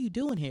 God, what are you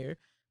doing here?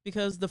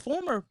 Because the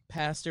former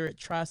pastor at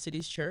Tri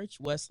Cities Church,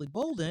 Wesley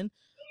Bolden,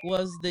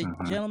 was the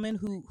Mm-hmm. gentleman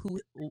who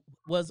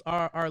was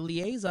our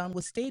liaison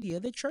with Stadia,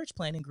 the church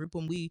planning group,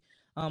 when we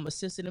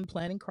assisted in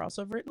planning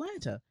Crossover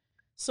Atlanta.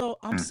 So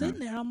I'm Mm-hmm. sitting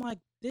there, I'm like,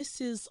 this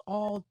is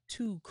all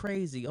too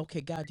crazy.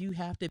 Okay, God, you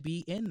have to be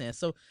in this.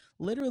 So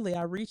literally,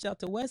 I reached out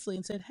to Wesley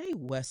and said, "Hey,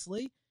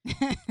 Wesley,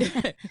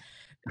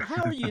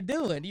 how are you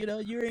doing?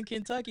 You're in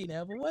Kentucky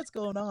now, but what's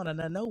going on?"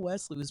 And I know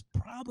Wesley was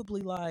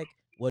probably like,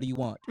 "What do you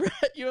want?"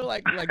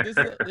 Right? Like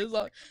this is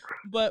all.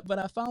 But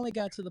I finally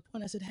got to the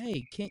point. I said,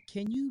 "Hey,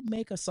 can you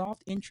make a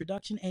soft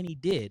introduction?" And he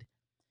did.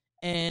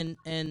 And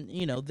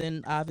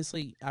then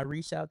obviously I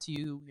reached out to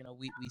you.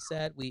 We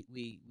sat,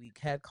 we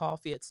had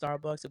coffee at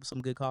Starbucks. It was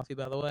some good coffee,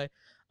 by the way.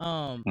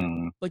 Um,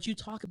 Mm-hmm. but you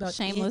talk about it.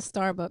 Shameless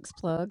Starbucks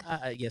plug.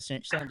 Yes,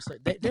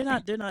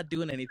 they're not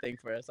doing anything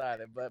for us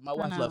either. But my I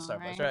wife loves know,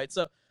 Starbucks, right? right?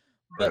 So,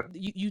 but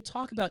you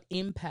talk about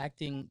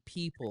impacting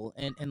people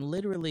and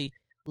literally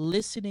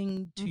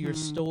listening to your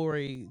Mm-hmm.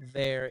 story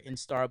there in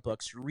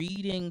Starbucks,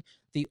 reading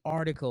the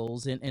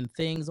articles and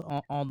things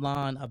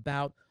online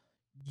about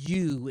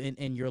you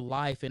and your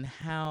life and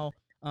how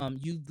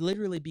you've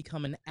literally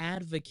become an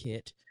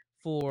advocate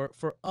for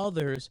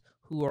others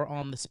who are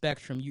on the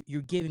spectrum.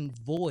 You're giving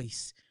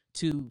voice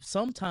to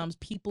sometimes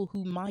people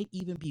who might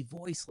even be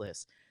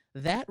voiceless.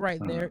 That right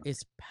there Mm.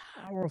 is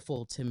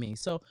powerful to me.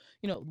 So,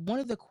 one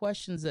of the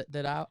questions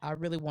that I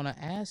really want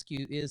to ask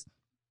you is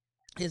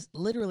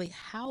literally,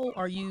 how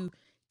are you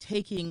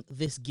taking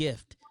this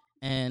gift?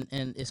 And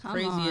as Come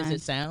crazy as it on.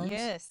 sounds,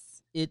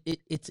 Yes.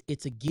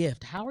 it's a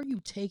gift. How are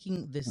you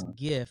taking this Mm.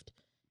 gift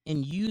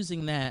and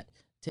using that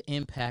to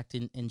impact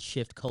and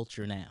shift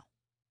culture now?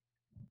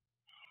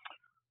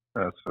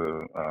 That's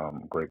a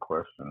great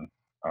question.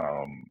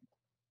 Um,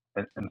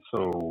 and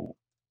so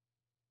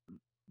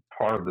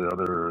part of the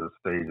other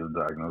stage of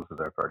diagnosis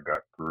after I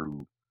got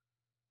through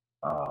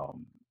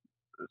um,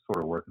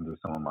 sort of working through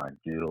some of my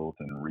guilt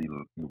and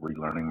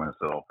relearning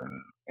myself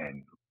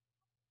and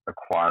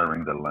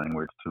acquiring the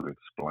language to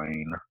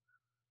explain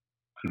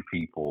to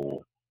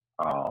people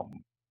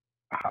um,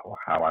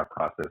 how I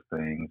process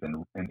things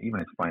and even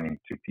explaining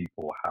to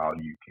people how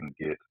you can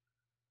get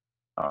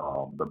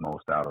the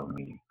most out of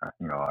me.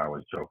 I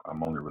always joke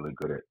I'm only really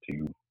good at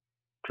two,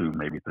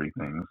 maybe three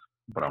things,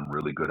 but I'm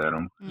really good at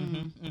them. Mm-hmm.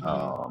 Mm. Mm-hmm.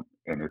 Mm.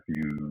 And if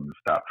you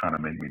stop trying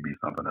to make me be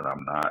something that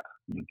I'm not,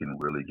 you can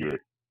really get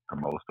the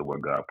most of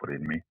what God put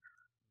in me.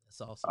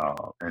 That's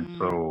awesome. And Mm.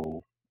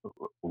 so,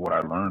 what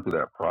I learned through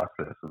that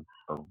process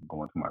of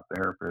going to my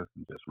therapist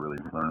and just really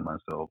learning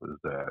myself is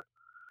that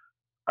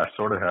I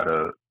sort of had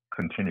a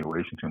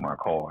continuation to my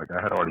call. Like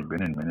I had already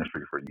been in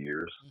ministry for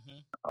years,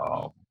 Mm-hmm.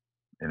 Mm-hmm. um,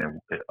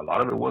 and a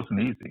lot of it wasn't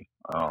easy.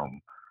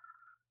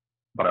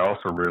 But I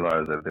also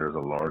realized that there's a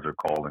larger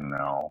calling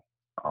now.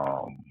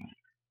 Um,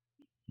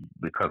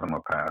 because I'm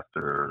a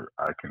pastor,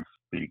 I can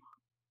speak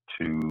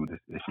to this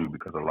issue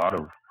because a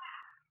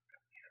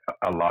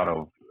lot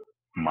of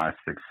my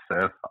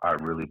success, I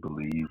really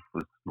believe,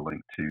 was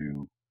linked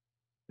to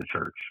the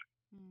church.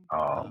 Mm.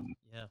 Wow. Um,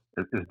 Yeah.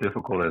 as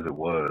difficult as it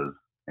was,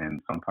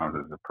 and sometimes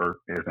as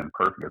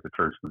imperfect as the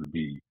church can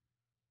be,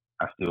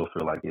 I still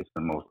feel like it's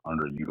the most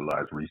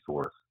underutilized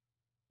resource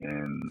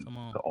in Come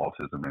on. the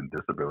autism and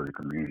disability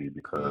community Come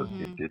because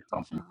on. it Mhm. did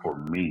something Definitely.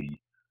 for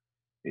me.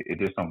 It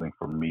did something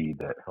for me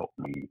that helped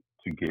me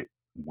to get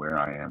where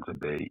I am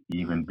today,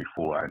 even Mm.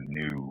 before I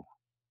knew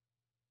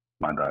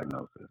my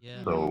diagnosis.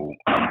 Yeah. Mhm. So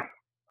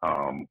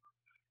um,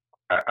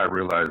 I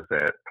realized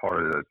that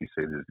part of it, as you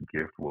say, this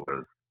gift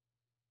was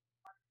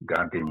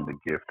God gave me the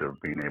gift of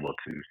being able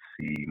to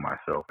see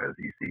myself as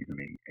He sees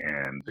me,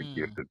 and the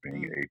gift Mm. of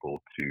being Mm.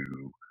 able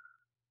to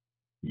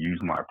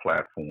use my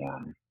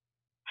platform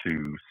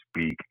to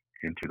speak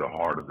into the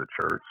heart of the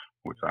church,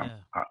 which Yeah.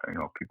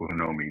 people who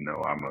know me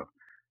know I'm a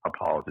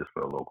apologist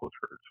for the local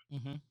church.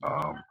 Mm-hmm. Mm-hmm.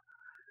 Um,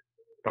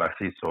 but I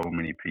see so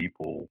many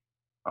people,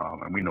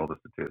 and we know the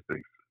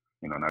statistics,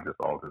 not just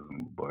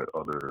autism, but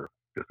other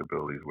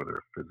disabilities,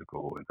 whether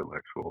physical,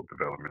 intellectual,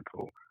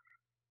 developmental.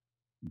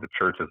 The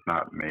church has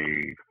not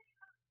made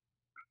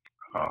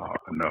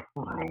enough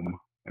room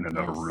and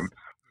enough Yes. roots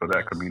for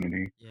that Yes.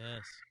 community.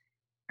 Yes.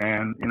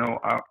 And,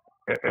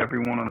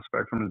 everyone on the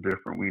spectrum is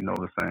different. We know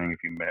the saying,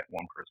 if you met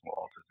one person with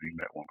autism, you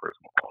met one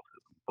person with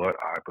autism. But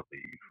I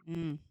believe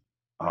Mm.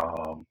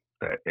 Mm.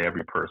 that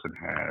every person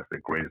has the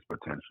greatest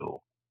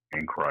potential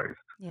in Christ,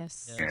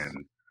 Yes. Yes.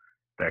 and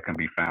that can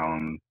be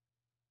found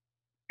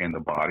in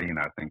the body. And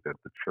I think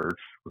that the church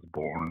was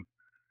born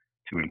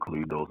to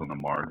include those on the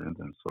margins.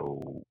 And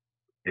so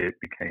it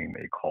became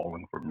a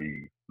calling for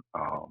me,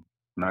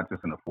 not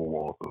just in the four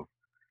walls of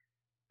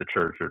the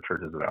church or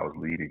churches that I was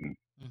leading,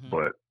 Mm-hmm.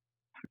 but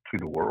to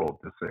the world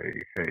to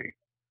say, hey,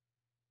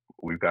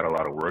 we've got a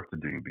lot of work to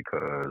do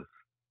because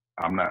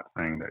I'm not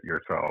saying that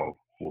your child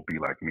will be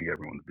like me.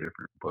 Everyone's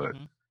different. But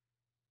Mm-hmm.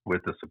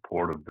 with the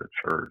support of the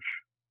church,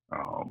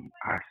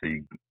 I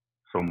see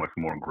so much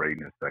more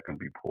greatness that can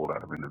be pulled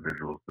out of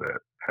individuals that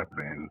have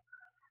been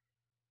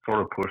sort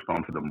of pushed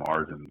onto the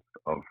margins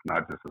of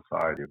not just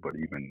society, but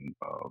even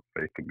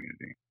faith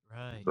community.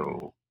 Right. Mm.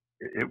 So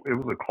it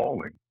was a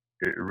calling.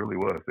 It really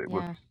was. It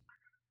was Yeah.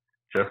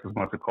 just as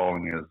much a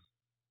calling as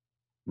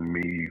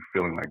me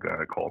feeling like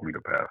God called me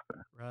to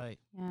pastor. Right.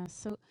 Yeah.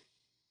 So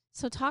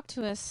talk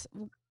to us.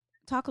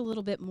 Talk a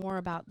little bit more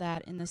about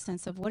that in the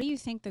sense of, what do you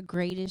think the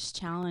greatest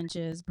challenge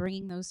is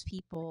bringing those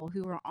people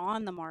who are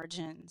on the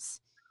margins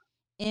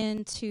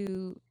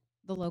into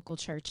the local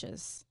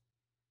churches?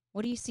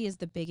 What do you see as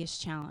the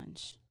biggest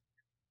challenge?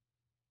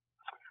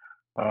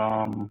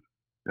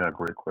 Yeah,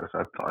 great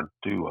question. I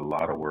do a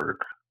lot of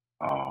work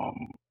um,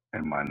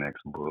 in my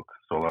next book.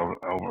 So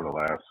over the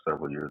last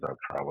several years, I've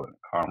traveled in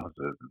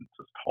conferences and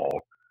just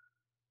taught,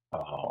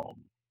 um,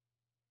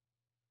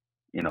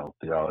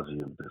 theology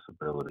of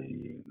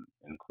disability and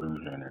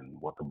inclusion and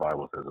what the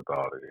Bible says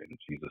about it, and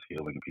Jesus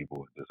healing people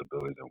with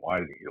disabilities, and why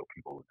did He heal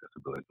people with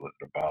disabilities? Was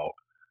it about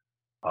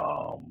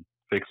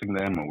fixing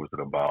them, or was it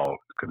about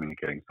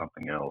communicating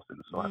something else?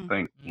 And so I Mm.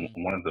 think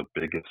Mm. one of the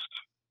biggest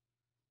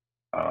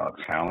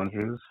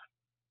challenges,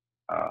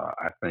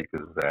 I think,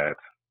 is that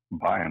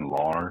by and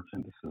large,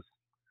 and this is,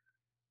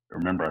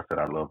 remember I said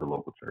I love the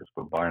local church,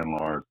 but by and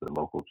large, the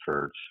local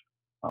church,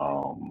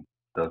 um,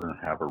 doesn't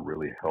have a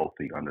really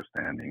healthy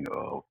understanding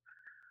of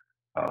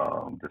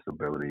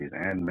disabilities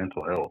and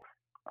mental health.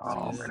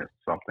 That's good. And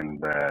it's something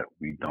that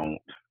we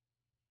don't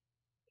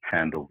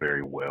handle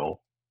very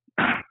well,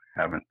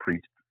 haven't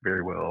preached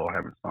very well,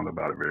 haven't sung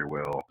about it very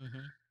well.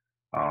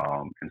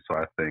 And so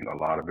I think a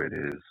lot of it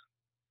is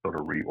sort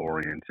of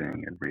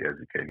reorienting and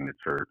re-educating the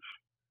church.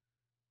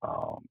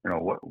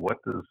 What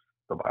does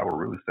the Bible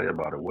really say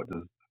about it?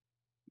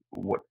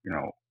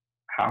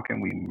 How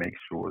can we make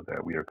sure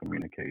that we are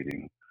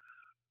communicating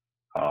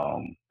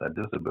that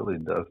disability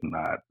does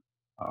not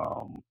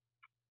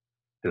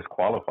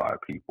disqualify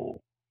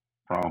people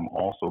from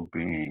also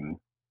being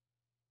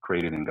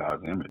created in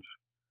God's image?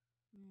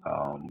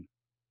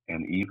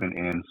 And even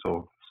in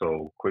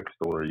quick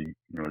story,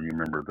 you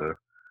remember the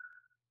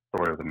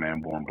story of the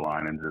man born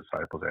blind, and the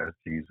disciples asked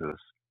Jesus,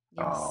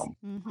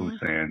 who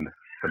sinned,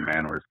 the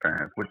man or his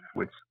parents,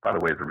 which by the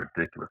way is a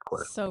ridiculous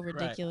question. So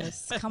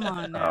ridiculous. Right. Come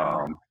on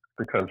now.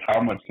 Because how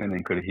much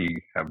sinning could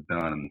he have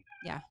done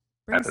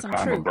at the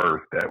time of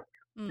birth?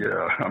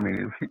 I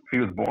mean, if he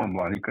was born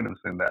blind, he couldn't have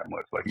sinned that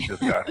much. Like, he just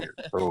got here.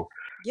 So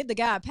give the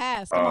guy a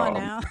pass. Come on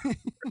now.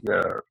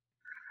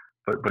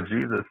 But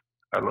Jesus,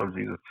 I love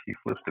Jesus. He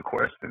flips the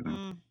question.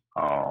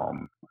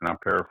 And I'm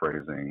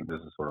paraphrasing. This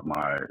is sort of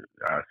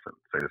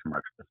this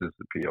is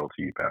the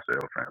PLT, Pastor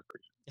L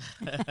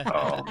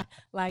translation.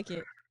 Like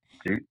it.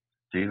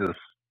 Jesus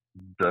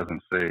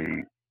doesn't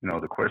say,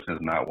 the question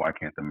is not why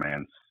can't the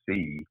man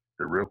see?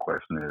 The real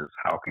question is,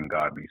 how can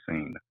God be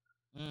seen?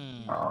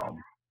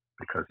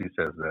 Because he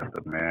says that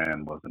the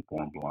man wasn't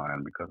born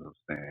blind because of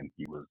sin.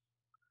 He was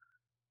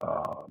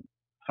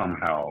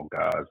somehow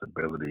God's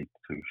ability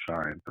to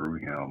shine through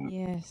him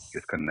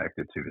is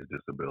connected to his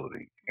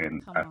disability.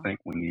 And I think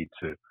we need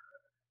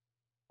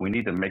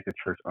to make the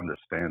church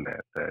understand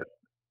that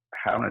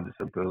having a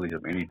disability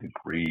of any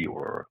degree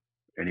or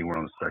anywhere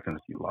on the spectrum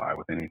that you lie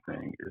with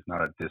anything is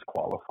not a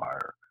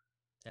disqualifier.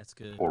 That's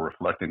good. For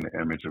reflecting the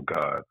image of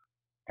God.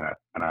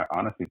 And I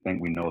honestly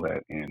think we know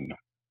that in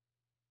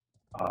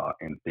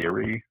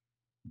theory,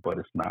 but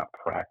it's not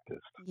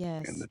practiced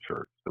in the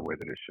church the way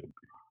that it should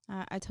be.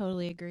 I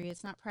totally agree.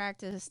 It's not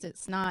practiced.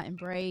 It's not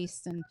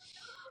embraced. And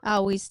I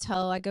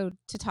go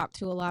to talk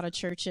to a lot of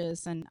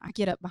churches, and I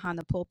get up behind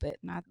the pulpit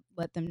and I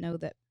let them know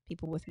that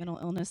people with mental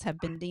illness have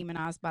been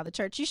demonized by the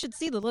church. You should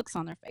see the looks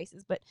on their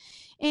faces. But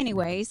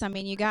anyways, I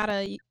mean, you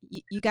gotta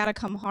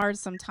come hard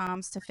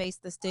sometimes to face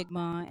the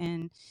stigma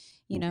and,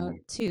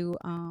 to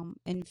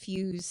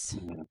infuse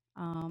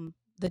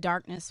the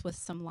darkness with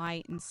some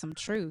light and some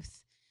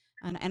truth.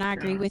 And I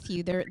agree with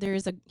you. There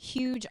is a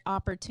huge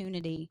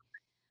opportunity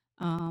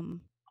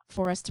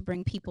for us to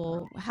bring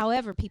people,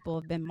 however people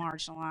have been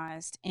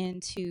marginalized,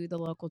 into the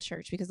local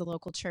church, because the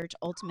local church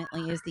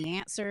ultimately is the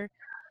answer.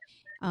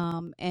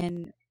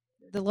 And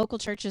the local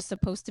church is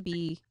supposed to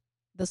be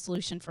the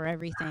solution for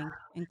everything,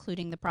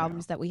 including the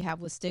problems that we have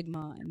with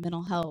stigma and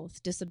mental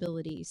health,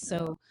 disabilities.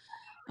 So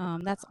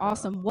that's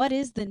awesome. What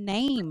is the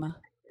name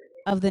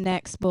of the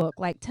next book?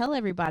 Like, tell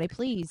everybody,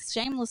 please.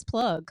 Shameless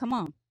plug. Come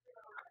on.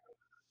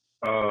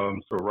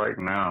 So right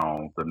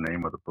now, the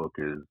name of the book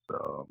is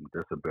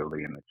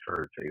Disability in the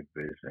Church, A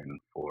Vision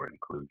for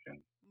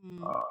Inclusion.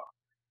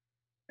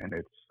 And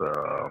it's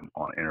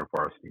on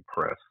InterVarsity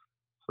Press.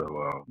 So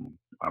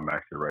I'm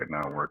actually right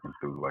now working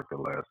through like the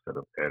last set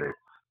of edits.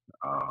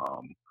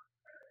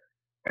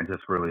 And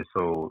just really,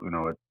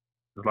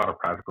 there's a lot of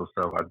practical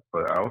stuff,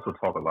 but I also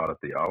talk a lot of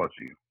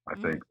theology. I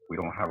think we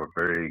don't have a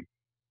very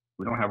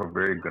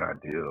good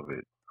idea of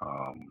it.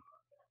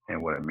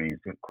 And what it means.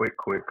 Quick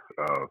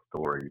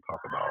story. You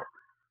talk about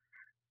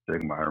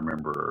stigma. I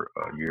remember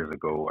years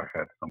ago, I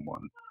had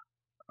someone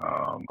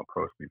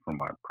approach me from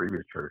my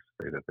previous church,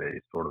 say that they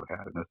sort of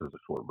had, and this is a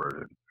short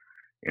version,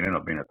 it ended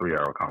up being a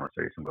 3-hour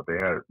conversation, but they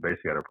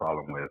basically had a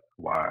problem with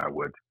why I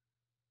would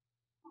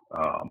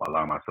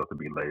allow myself to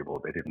be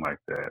labeled. They didn't like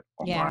that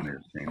online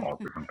is saying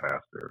autism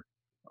pastor.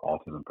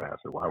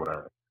 Why would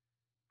I?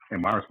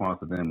 And my response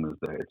to them is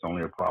that it's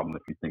only a problem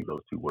if you think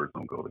those two words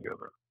don't go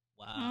together.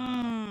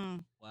 Wow.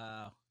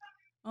 Wow.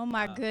 Oh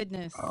my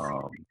goodness.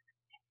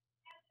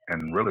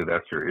 And really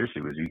that's your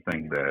issue, is you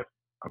think that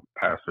a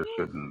pastor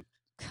shouldn't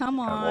have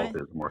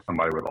autism, or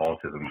somebody with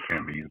autism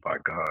can't be used by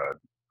God.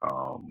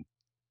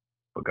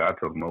 But God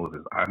told Moses,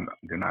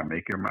 didn't I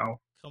make your mouth?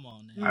 Come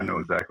on now. I know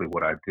exactly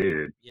what I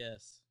did.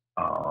 Yes.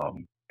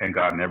 And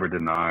God never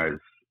denies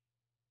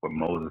what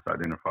Moses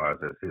identifies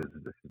as his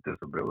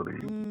disability.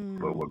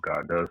 But what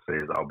God does say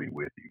is, I'll be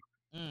with you.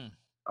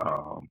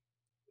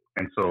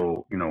 And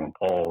so, when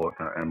Paul,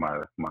 in my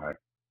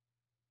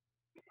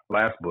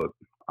last book,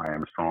 I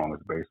Am Strong,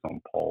 is based on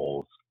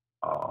Paul's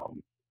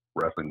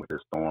wrestling with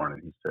his thorn.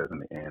 And he says in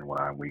the end, when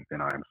I'm weak,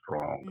 then I am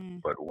strong.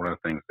 But one of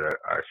the things that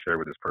I share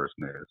with this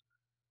person is,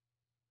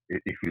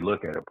 if you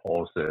look at it,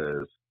 Paul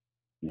says,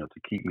 to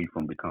keep me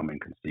from becoming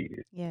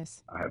conceited,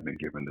 I have been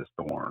given this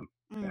thorn.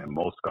 And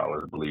most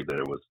scholars believe that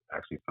it was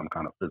actually some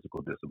kind of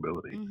physical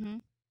disability.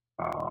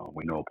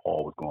 We know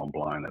Paul was going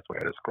blind. That's what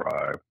he had a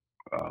scribe.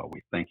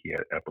 We think he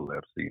had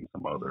epilepsy and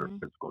some other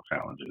physical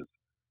challenges.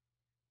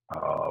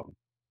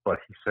 But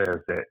he says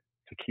that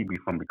to keep me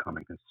from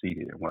becoming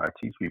conceited. And what I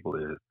teach people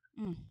is,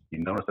 Mm. you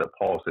notice that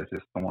Paul says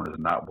his thorn is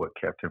not what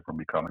kept him from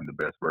becoming the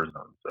best version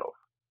of himself.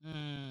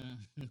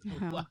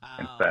 Wow.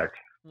 In fact,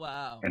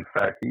 Wow.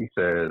 he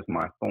says,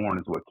 my thorn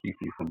is what keeps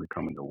me from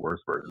becoming the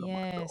worst version of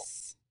myself.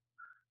 Yes.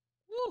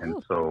 And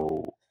Woo.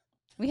 so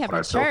We have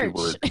what a I tell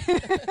people church.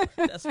 is,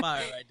 That's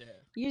fire right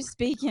there. You're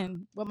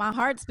speaking what my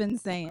heart's been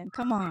saying.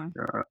 Come on.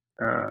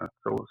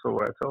 so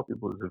what I tell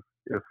people is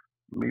if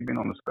me being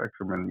on the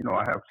spectrum and,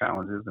 I have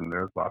challenges and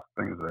there's lots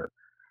of things that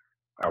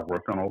I've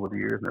worked on over the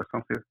years, and there's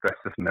something that's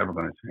just never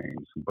going to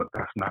change, but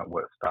that's not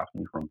what stops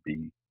me from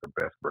being the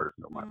best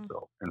version of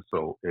myself. And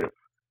so if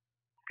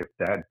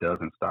that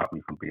doesn't stop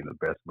me from being the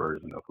best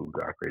version of who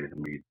God created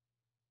me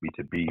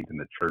to be, then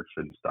the church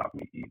shouldn't stop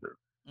me either.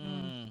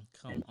 Come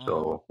on.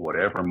 So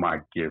whatever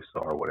my gifts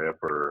are,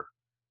 whatever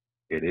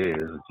it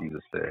is,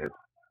 Jesus said,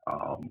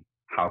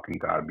 how can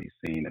God be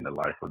seen in the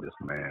life of this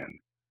man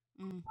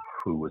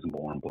who was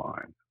born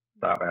blind?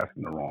 Stop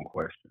asking the wrong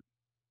question.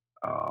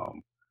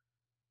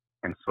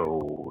 And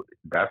so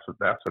that's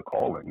a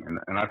calling,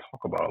 and I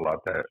talk about a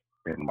lot that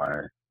in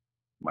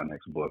my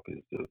next book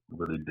is to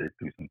really dig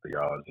through some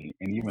theology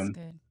and even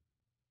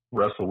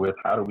wrestle with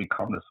how do we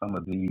come to some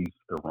of these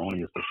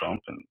erroneous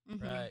assumptions.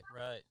 Right.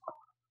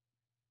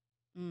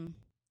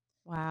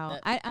 Wow.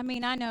 I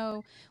mean, I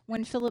know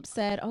when Philip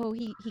said, oh,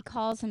 he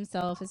calls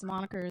himself, his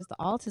moniker is the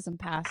autism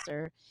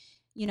pastor,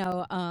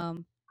 I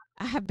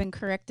have been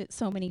corrected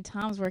so many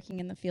times working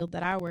in the field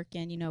that I work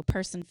in,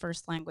 person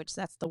first language,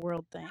 that's the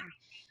world thing.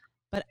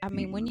 But I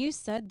mean, when you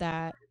said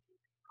that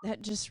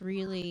just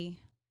really,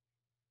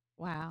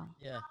 wow.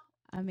 Yeah.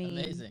 I mean,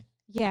 amazing.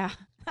 Yeah.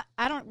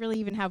 I don't really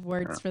even have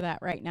words for that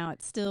right now.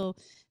 It's still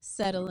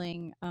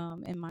settling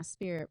in my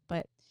spirit,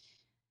 but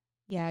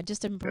yeah,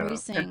 just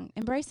embracing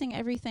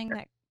everything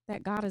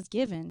that God has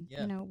given,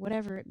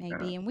 whatever it may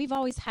be. And we've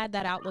always had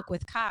that outlook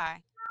with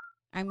Kai.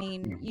 I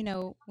mean, we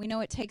know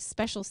it takes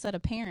special set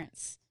of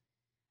parents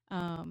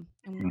and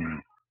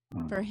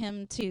for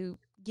him to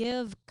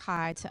give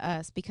Kai to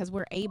us because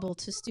we're able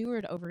to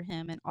steward over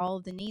him and all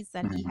of the needs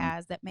that he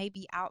has that may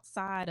be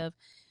outside of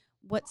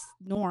what's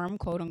norm,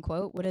 quote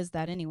unquote. What is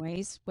that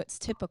anyways? What's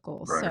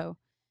typical? Right. So,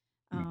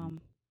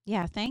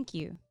 yeah, thank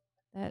you.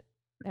 That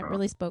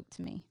really spoke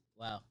to me.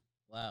 Wow.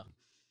 I'll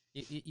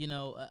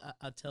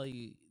tell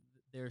you,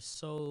 there's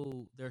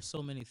so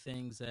many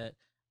things that,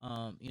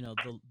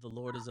 the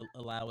Lord is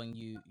allowing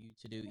you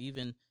to do.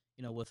 Even,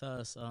 with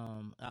us,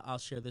 I'll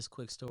share this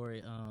quick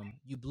story.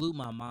 You blew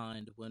my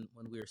mind when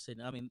we were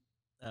sitting. I mean,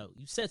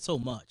 you said so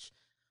much,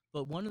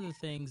 but one of the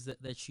things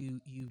that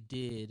you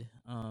did,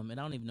 and I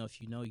don't even know if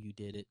you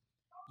did it,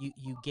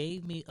 you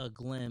gave me a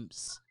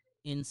glimpse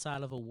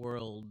inside of a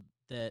world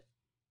that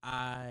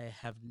I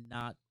have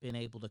not been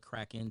able to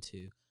crack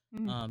into.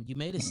 You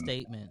made a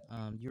statement.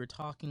 You were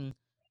talking,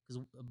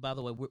 because, by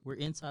the way, we're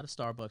inside of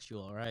Starbucks, you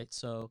all, right?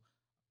 So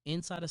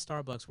inside of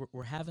Starbucks,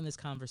 we're having this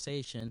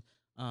conversation.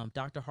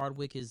 Dr.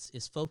 Hardwick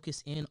is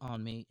focused in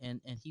on me,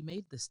 and he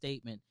made the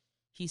statement.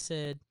 He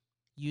said,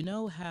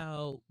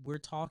 how we're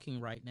talking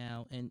right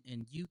now,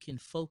 and you can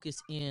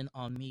focus in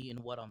on me and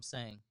what I'm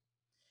saying.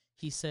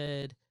 He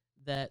said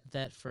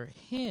that for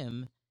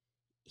him,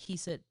 he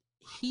said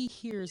he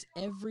hears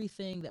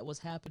everything that was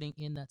happening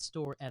in that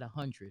store at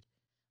 100.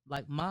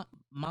 Like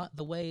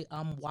the way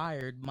I'm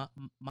wired,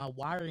 my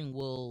wiring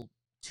will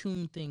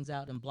tune things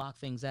out and block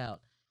things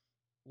out.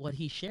 What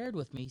he shared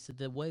with me, he said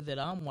the way that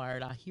I'm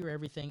wired, I hear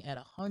everything at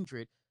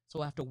 100,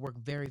 so I have to work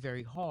very,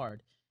 very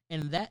hard.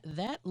 And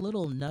that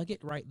little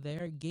nugget right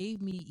there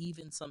gave me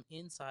even some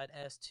insight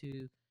as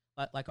to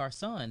like our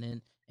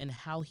son and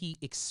how he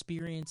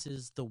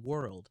experiences the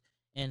world,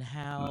 and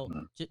how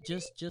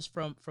just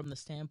from the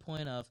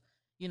standpoint of,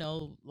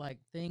 like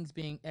things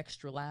being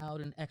extra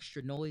loud and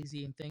extra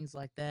noisy and things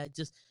like that,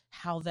 just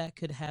how that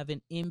could have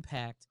an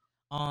impact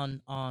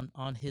on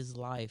his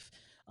life.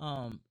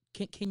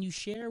 Can you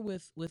share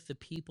with the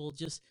people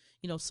just,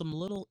 some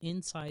little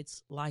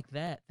insights like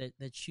that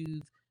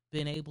you've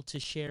been able to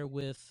share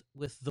with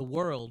the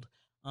world,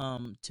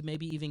 to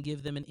maybe even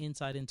give them an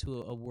insight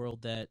into a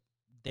world that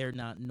they're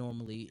not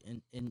normally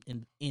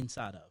in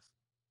inside of?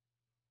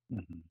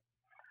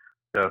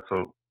 Yeah.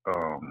 So,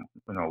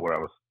 what I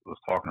was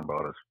talking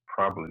about is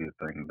probably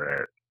the thing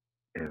that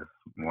is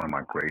one of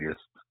my greatest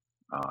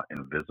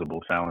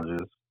invisible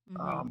challenges,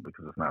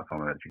 because it's not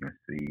something that you can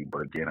see.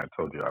 But again, I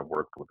told you I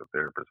worked with a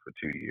therapist for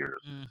 2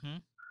 years.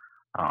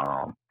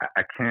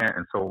 I can't,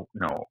 and so,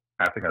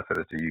 I think I said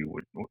it to you.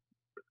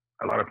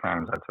 A lot of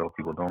times I tell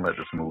people, don't let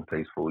the smooth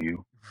taste fool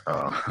you.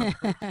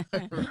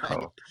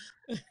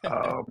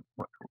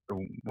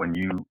 When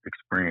you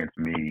experience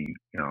me,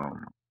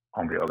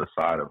 on the other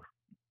side of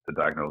the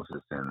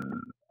diagnosis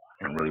and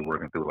really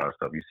working through a lot of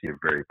stuff, you see a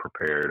very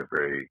prepared, a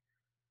very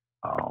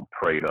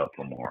prayed up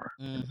Lamar.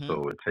 And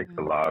so it takes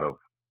a lot of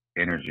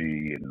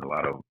energy and a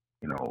lot of,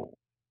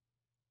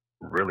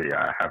 really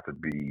I have to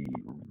be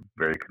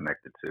very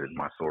connected to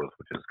my source,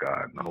 which is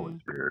God and the Holy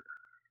Spirit,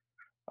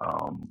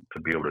 to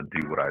be able to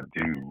do what I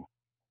do.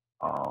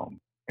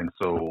 And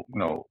so,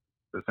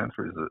 the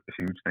sensory is a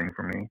huge thing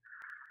for me.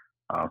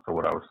 So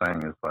what I was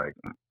saying is like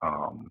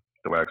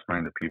the way I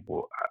explain to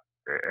people,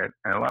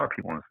 and a lot of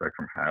people on the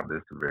spectrum have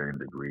this to varying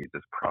degrees.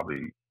 It's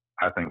probably,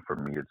 I think for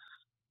me, it's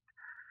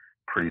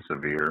pretty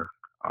severe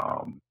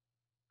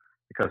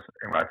because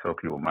when I tell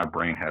people my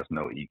brain has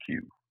no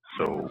EQ.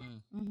 So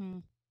Mm-hmm.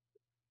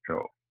 you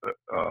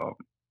know,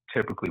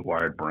 typically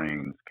wired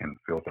brains can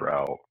filter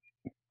out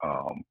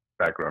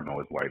background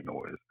noise, white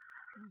noise.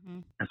 Mm-hmm.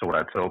 And so what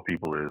I tell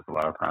people is a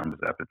lot of times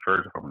after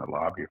church, if I'm in the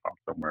lobby, if I'm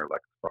somewhere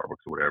like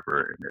Starbucks or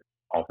whatever, and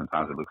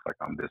oftentimes it looks like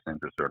I'm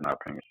disinterested or not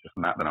paying attention. It's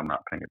not that I'm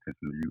not paying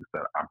attention to you, it's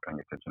that I'm paying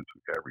attention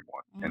to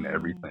everyone and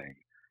everything.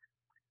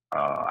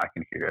 I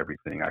can hear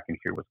everything. I can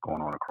hear what's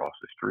going on across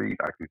the street.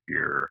 I can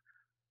hear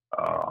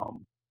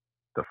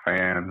the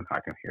fan. I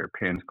can hear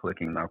pins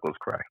clicking, knuckles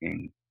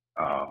cracking.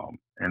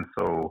 And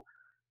so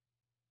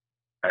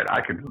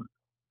I can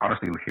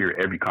honestly hear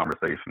every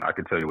conversation. I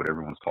can tell you what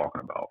everyone's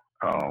talking about.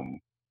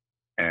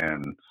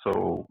 And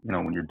so, you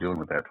know, when you're dealing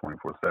with that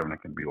 24/7,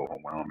 it can be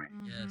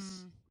overwhelming.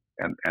 Yes.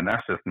 And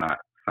that's just not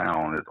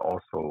sound. It's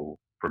also,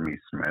 for me,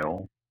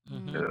 smell.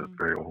 Mm-hmm. It's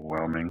very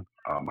overwhelming.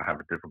 I have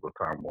a difficult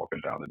time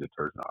walking down the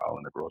detergent aisle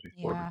in the grocery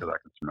store because I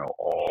can smell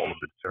all of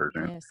the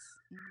detergent.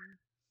 Yes.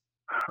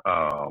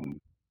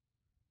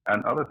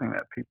 And other thing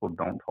that people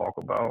don't talk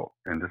about,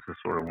 and this is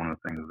sort of one of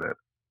the things that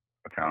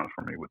a challenge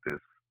for me with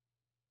this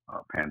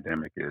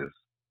pandemic is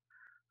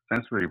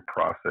sensory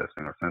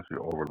processing or sensory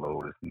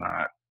overload is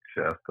not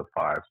just the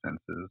five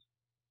senses.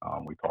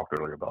 We talked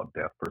earlier about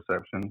depth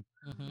perception.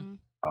 Mm-hmm.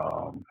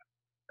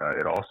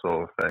 It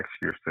also affects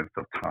your sense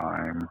of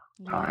time,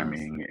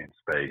 timing, and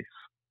space.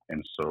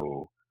 And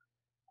so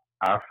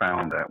I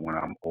found that when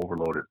I'm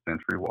overloaded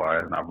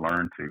sensory-wise, and I've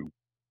learned to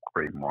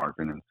create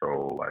margin, and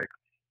so like,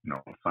 you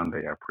know,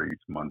 Sunday I preach,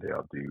 Monday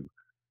I'll do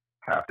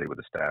half day with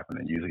the staff, and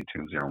then usually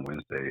Tuesday or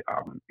Wednesday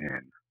I'm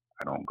in.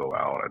 I don't go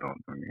out. I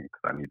don't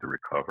because I need to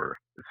recover.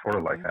 It's sort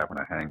of like having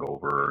a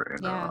hangover.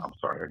 And I'm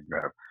sorry,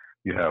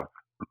 you have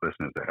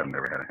listeners that have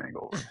never had a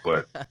hangover,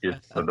 but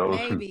it's for those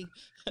maybe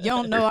you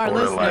don't know our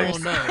listeners.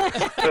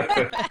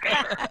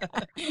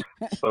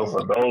 So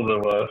for those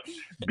of us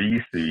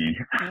BC,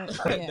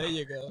 there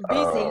you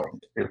go.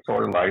 it's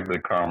sort of like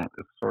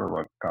it's sort of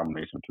a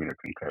combination between a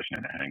concussion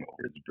and a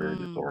hangover. It's very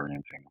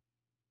disorienting.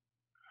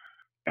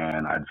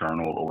 And I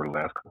journaled over the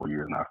last couple of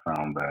years, and I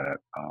found that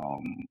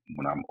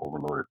when I'm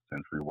overloaded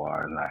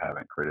sensory-wise and I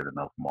haven't created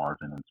enough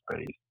margin and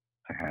space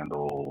to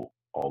handle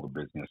all the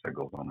business that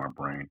goes on in my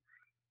brain,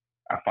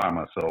 I find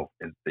myself,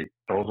 it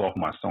throws off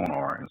my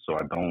sonar, and so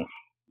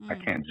I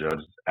can't judge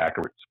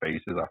accurate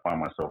spaces. I find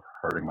myself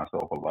hurting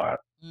myself a lot,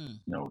 you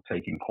know,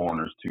 taking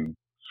corners too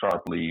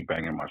sharply,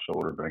 banging my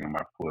shoulder, banging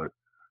my foot.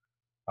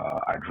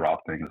 I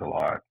drop things a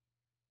lot.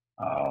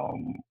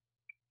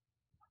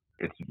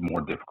 It's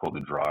more difficult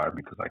to drive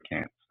because I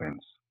can't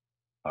sense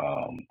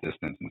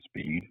distance and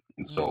speed.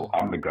 And so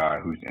I'm the guy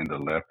who's in the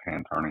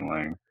left-hand turning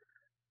lane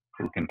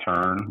who can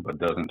turn but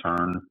doesn't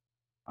turn.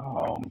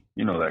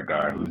 You know, that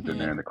guy who's in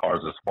there and the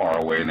car's just far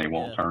away and they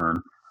won't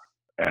turn.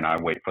 And I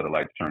wait for the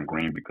light to turn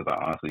green because I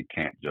honestly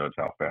can't judge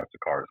how fast the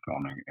car is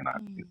coming. And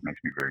it makes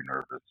me very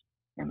nervous.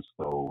 And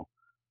so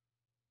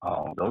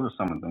those are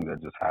some of the things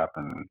that just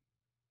happen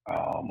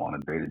on a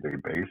day-to-day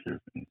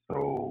basis. And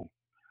so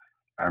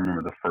I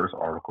remember the first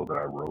article that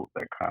I wrote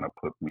that kind of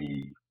put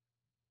me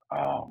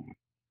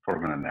sort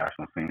of in a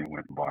national scene. It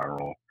went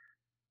viral.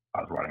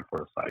 I was writing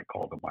for a site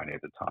called The Mighty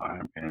at the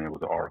time, and it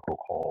was an article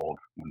called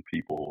When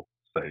People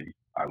Say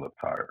I Look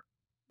Tired.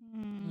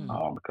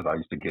 Because I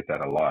used to get that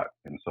a lot.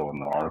 And so in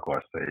the article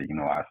I say, you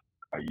know, I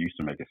used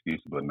to make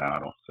excuses, but now I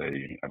don't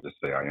say, I just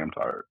say I am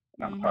tired.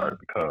 And I'm tired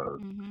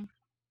because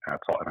I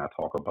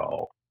talk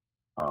about,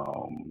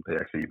 they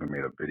actually even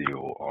made a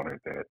video on it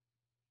that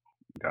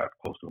got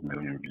close to 1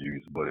 million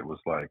views, but it was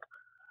like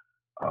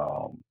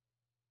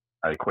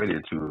I equated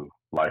it to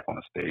life on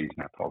a stage,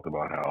 and I talked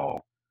about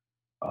how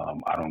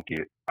I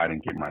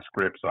didn't get my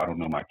script, so I don't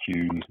know my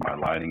cues, my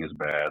lighting is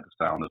bad, the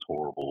sound is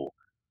horrible,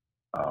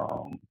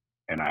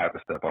 and I have to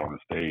step out on the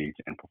stage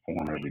and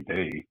perform every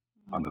day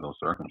under those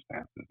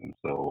circumstances, and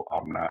so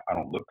I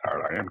don't look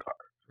tired, I am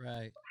tired.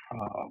 Right.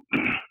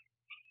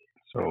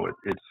 So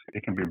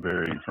it can be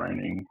very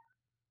draining,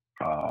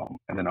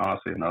 and then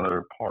honestly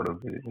another part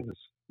of it is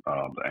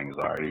the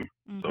anxiety,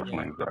 social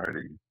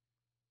anxiety.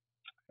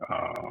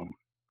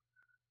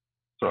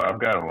 So I've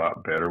got a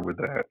lot better with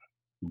that,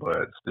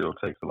 but it still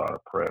takes a lot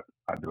of prep.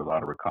 I do a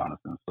lot of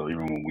reconnaissance. So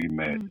even when we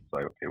met, it's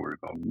like, okay, we're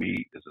going to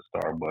meet. It's a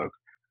Starbucks.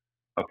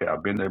 Okay,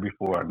 I've been there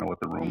before. I know what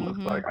the room looks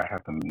like. I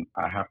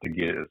have to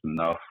get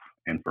enough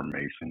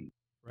information,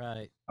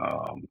 right,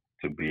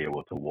 to be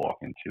able to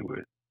walk into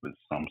it with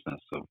some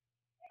sense of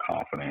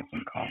confidence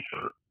and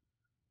comfort,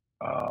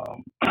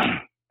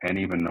 and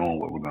even knowing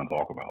what we're going to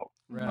talk about.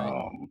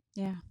 Right.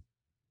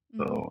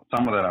 So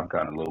some of that I've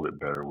gotten a little bit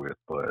better with,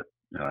 but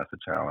you know, that's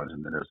a challenge.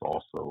 And then there's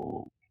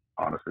also,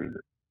 honestly,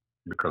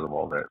 because of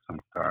all that,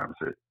 sometimes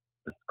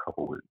it's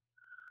coupled with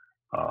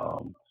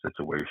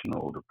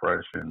situational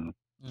depression.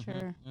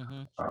 Sure.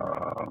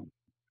 I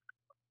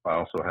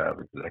also have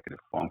executive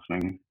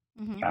functioning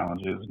Mm-hmm.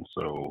 challenges. And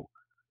so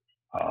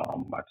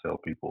I tell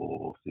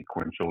people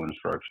sequential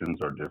instructions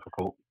are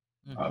difficult,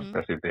 Mm-hmm. Mm-hmm.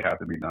 especially if they have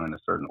to be done in a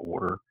certain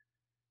order.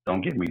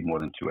 Don't give me more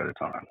than two at a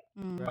time,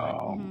 Right.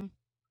 Mm-hmm.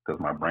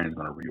 because my brain is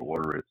going to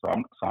reorder it. So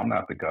I'm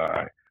not the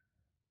guy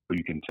who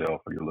you can tell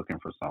if you're looking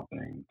for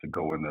something to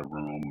go in the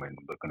room and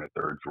look in the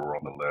third drawer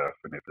on the left,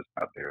 and if it's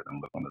not there, then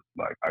look on the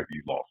like.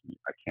 You lost me.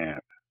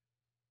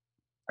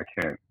 I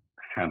can't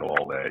handle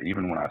all that.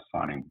 Even when I'm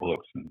signing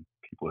books and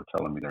people are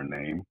telling me their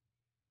name,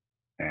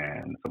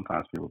 and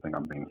sometimes people think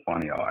I'm being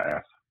funny, I'll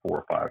ask 4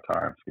 or 5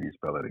 times, "Can you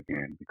spell it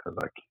again?" Because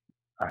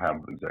I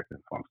have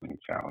executive functioning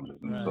challenges,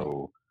 and Right.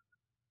 so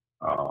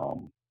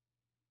um,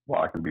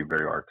 while I can be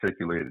very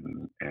articulate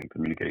and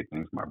communicate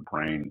things, my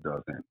brain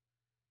doesn't.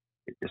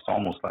 It's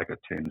almost like a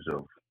tinge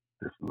of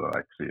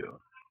dyslexia,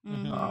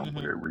 Mm-hmm. Mm-hmm. Mm-hmm.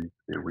 where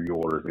it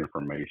reorders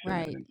information and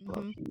Right. Mm-hmm.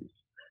 instructions.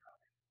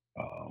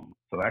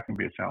 So that can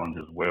be a challenge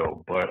as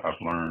well. But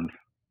I've learned,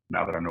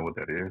 now that I know what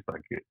that is, I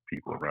get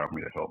people around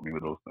me to help me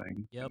with those things,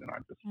 and Yep. then I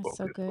just That's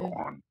so focus good.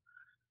 on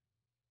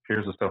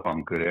here's the stuff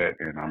I'm good at,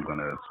 and I'm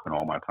gonna spend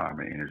all my time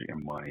and energy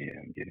and money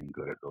and getting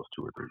good at those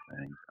 2 or 3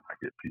 things, and I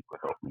get people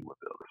to help me with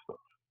the other stuff.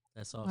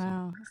 That's awesome.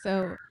 Wow.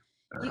 So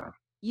you Uh,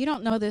 you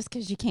don't know this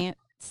because you can't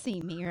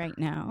see me right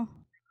now.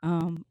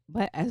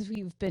 But as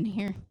we've been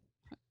here,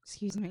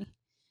 excuse me,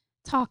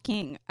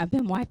 talking, I've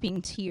been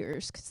wiping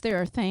tears because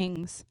there are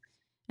things,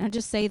 and I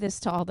just say this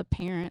to all the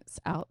parents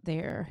out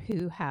there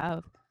who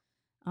have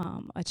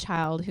a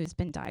child who's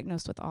been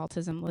diagnosed with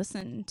autism.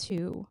 Listen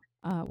to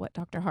what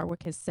Dr.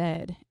 Harwick has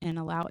said and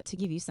allow it to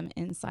give you some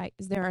insight.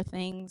 Because there are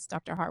things,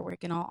 Dr.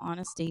 Harwick, in all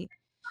honesty,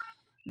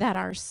 that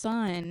our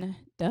son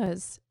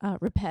does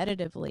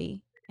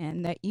repetitively,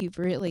 and that you've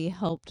really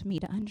helped me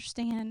to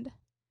understand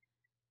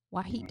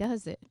why he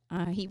does it.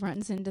 He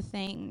runs into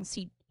things.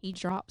 He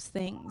drops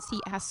things.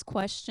 He asks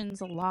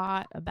questions a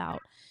lot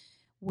about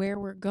where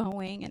we're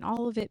going, and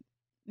all of it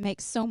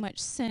makes so much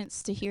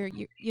sense to hear.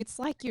 It's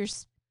like you're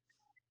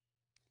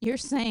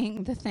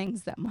saying the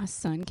things that my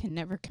son can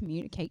never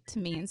communicate to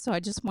me, and so I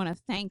just want to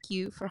thank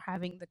you for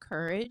having the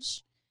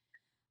courage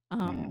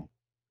mm,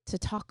 to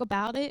talk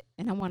about it,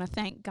 and I want to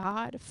thank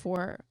God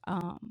for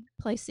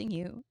placing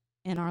you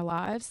in our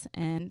lives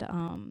and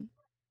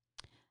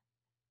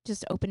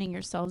just opening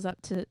yourselves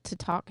up to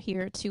talk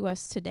here to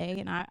us today.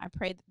 And I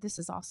pray that this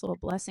is also a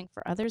blessing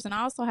for others. And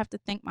I also have to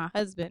thank my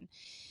husband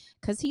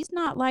because he's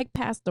not like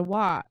Pastor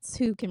Watts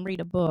who can read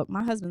a book.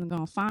 My husband's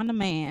going to find a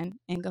man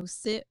and go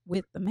sit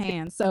with the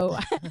man. So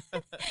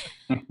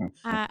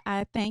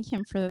I thank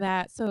him for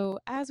that. So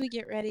as we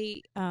get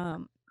ready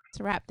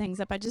to wrap things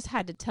up, I just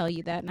had to tell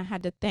you that. And I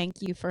had to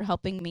thank you for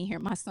helping me hear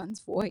my son's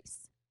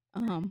voice.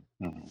 mm,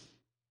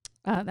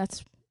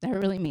 That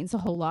really means a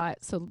whole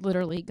lot. So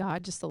literally,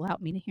 God just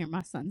allowed me to hear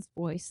my son's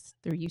voice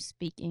through you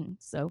speaking.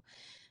 So,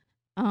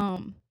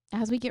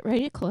 as we get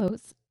ready to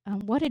close,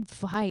 what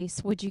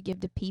advice would you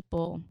give to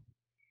people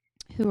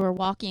who are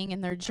walking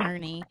in their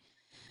journey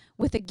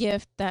with a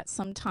gift that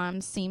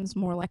sometimes seems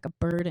more like a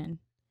burden,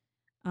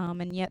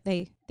 and yet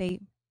they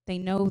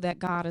know that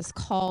God has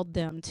called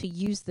them to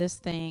use this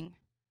thing,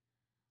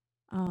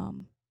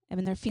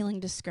 and they're feeling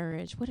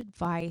discouraged? What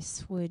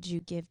advice would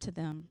you give to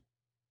them?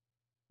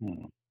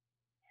 mm.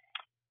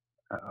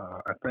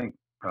 I think,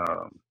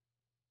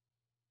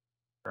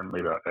 and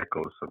maybe I'll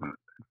echo some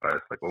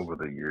advice. Like over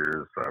the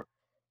years, I've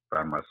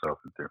found myself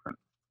in different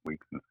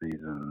weeks and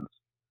seasons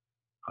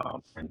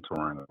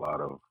mentoring a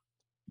lot of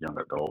young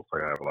adults.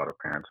 Like I have a lot of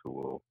parents who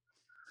will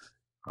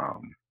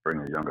bring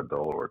a young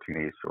adult or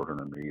teenage children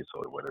to me.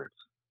 So whether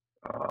it's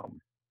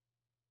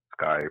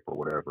Skype or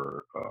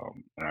whatever,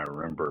 and I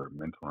remember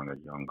mentoring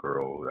a young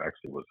girl who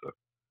actually was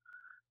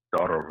a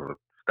daughter of a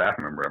staff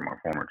member at my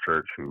former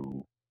church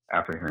who,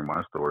 after hearing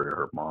my story,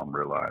 her mom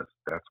realized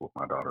that's what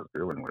my daughter's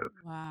dealing with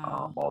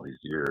Wow. all these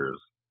years,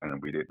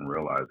 and we didn't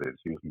realize it.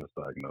 She was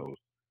misdiagnosed,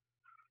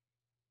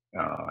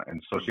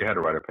 and so she had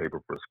to write a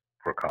paper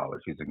for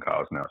college. She's in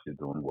college now. She's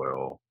doing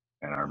well,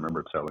 and I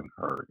remember telling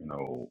her,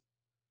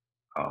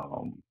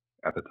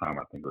 at the time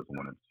I think it was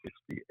 1 in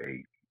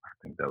 68. I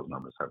think those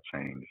numbers have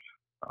changed,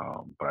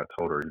 but I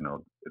told her,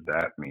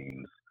 that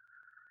means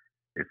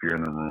if you're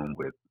in the room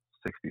with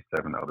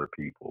 67 other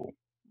people,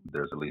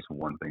 there's at least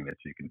one thing that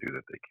you can do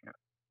that they can't.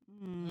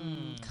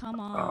 Come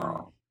on.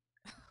 Uh,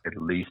 at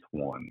least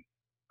one.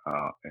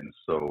 And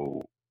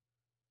so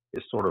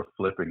it's sort of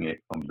flipping it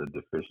from the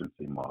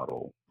deficiency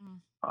model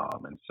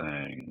and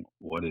saying,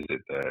 what is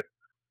it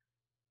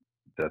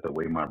that the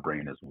way my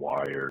brain is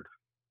wired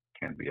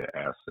can be an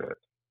asset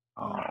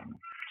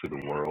to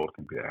the world,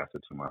 can be an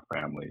asset to my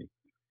family.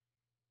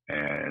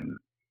 And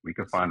we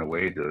can find a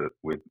way to,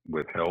 with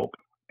help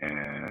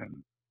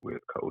and with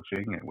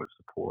coaching and with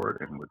support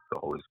and with the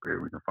Holy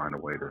Spirit, we can find a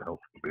way to help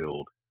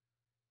build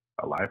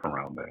a life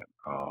around that.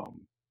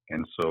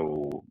 And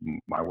so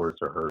my words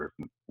to her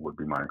would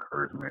be my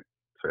encouragement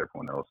to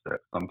everyone else that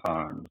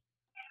sometimes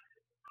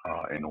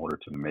in order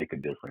to make a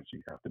difference,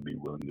 you have to be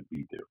willing to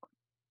be different.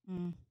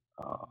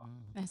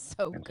 That's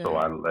so And good. so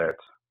I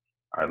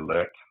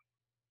let,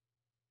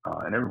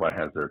 and everybody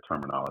has their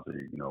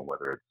terminology,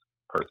 whether it's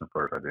person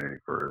first, identity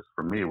first.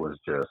 For me, it was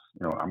just,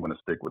 I'm going to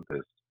stick with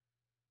this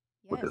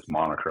Yes.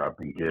 moniker I've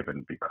been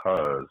given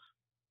because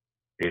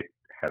it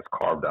has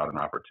carved out an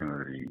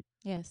opportunity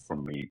Yes. for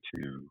me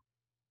to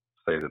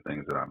say the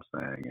things that I'm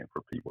saying and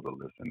for people to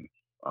listen.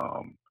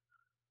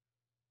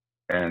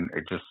 And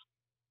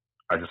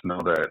I just know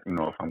that,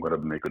 if I'm going to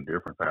make a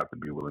difference, I have to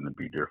be willing to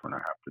be different. I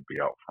have to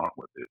be out front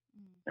with it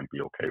and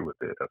be okay with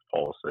it. As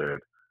Paul said,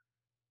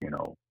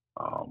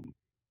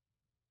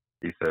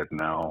 he said,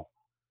 now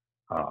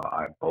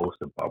I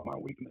boast about my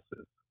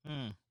weaknesses.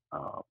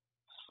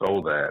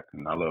 So that,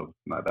 and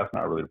that's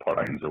not really the part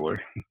I enjoy.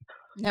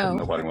 No.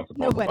 Nobody wants to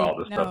talk about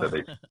the stuff that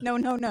they. No.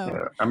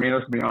 Yeah. I mean,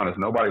 let's be honest.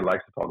 Nobody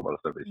likes to talk about the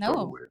stuff they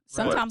struggle with.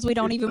 Sometimes we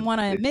don't even want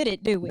to admit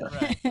it, do we?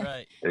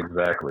 Right.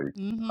 Exactly.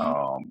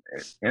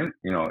 And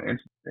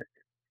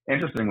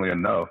interestingly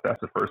enough,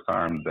 that's the first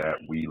time that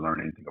we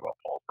learn anything about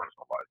Paul's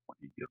personal life when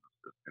he gives us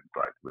this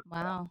insight.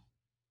 Wow.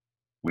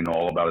 We know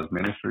all about his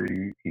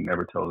ministry. He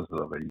never tells us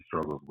that he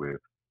struggles with.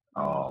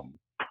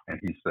 And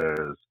he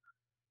says,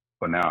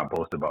 but now I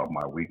boast about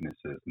my weaknesses.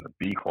 And the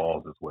B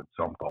clause is what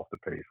jumped off the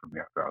page for me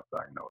after I was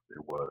diagnosed.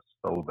 It was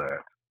so that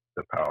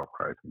the power of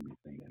Christ can be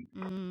seen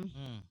in me.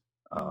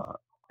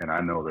 And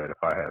I know that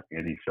if I have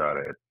any shot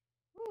at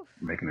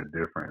making a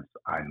difference,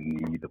 I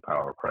need the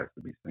power of Christ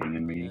to be seen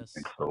in me. Yes.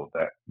 And so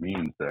that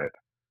means that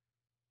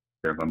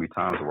there are going to be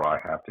times where I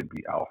have to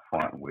be out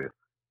front with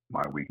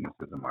my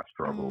weaknesses and my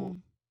struggles,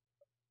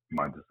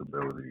 my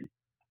disability.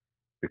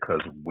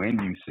 Because when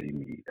you see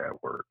me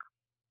at work,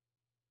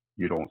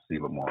 you don't see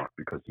Lamar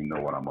because you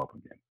know what I'm up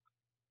against.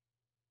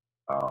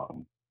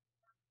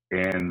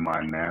 In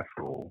my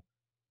natural,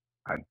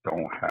 I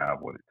don't have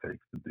what it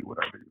takes to do what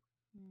I do.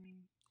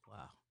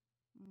 Wow.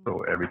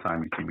 So every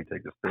time you see me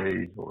take the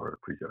stage or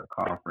preach at a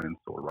conference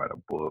or write a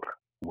book,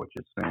 what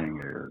you're saying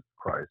is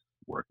Christ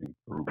working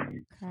through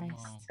me.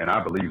 Christ. And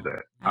I believe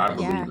that. I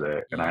believe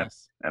that.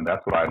 And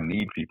that's what I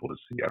need people to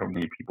see. I don't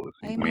need people to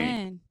see me.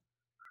 Amen.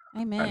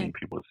 I need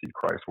people to see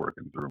Christ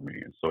working through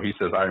me. And so he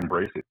says, I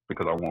embrace it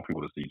because I want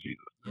people to see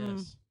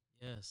Jesus.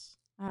 Yes.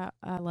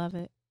 I love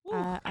it.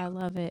 I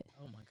love it.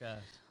 Oh my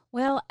gosh.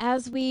 Well,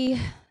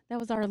 that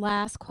was our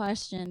last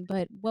question,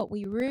 but what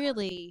we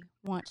really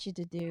want you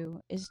to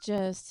do is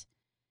just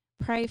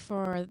pray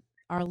for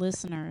our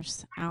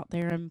listeners out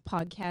there in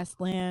podcast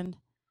land,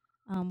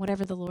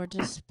 whatever the Lord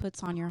just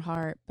puts on your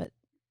heart. But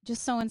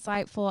just so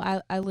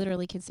insightful. I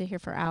literally could sit here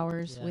for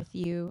hours with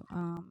you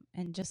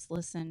and just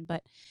listen.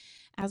 But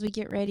as we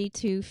get ready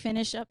to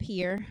finish up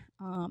here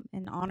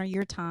and honor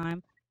your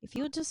time, if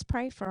you'll just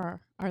pray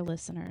for our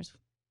listeners.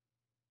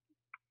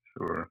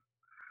 Sure.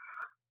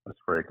 Let's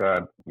pray.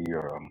 God, we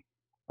are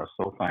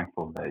so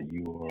thankful that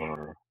you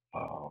are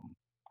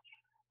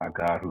a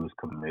God who's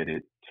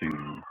committed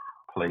to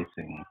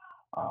placing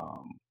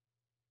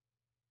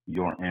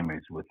your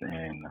image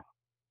within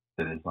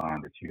the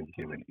design that you have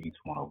given each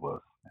one of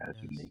us as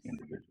unique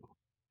individuals.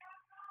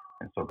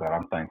 And so, God,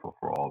 I'm thankful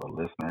for all the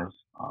listeners,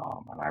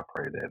 and I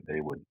pray that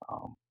they would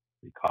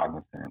be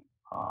cognizant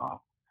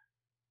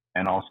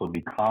and also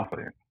be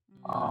confident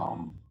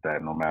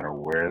that no matter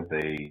where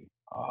they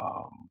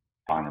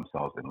find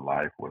themselves in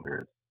life, whether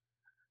it's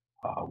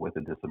with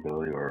a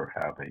disability or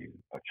have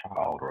a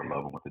child or a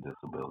loved one with a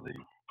disability,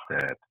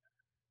 that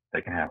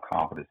they can have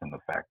confidence in the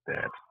fact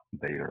that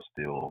they are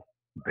still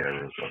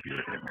bearers of your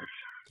image.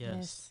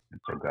 Yes.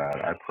 And so,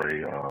 God, I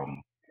pray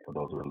for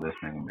those who are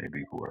listening,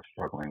 maybe who are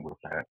struggling with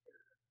that,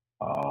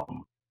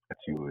 that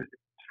you would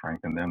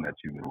strengthen them, that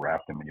you would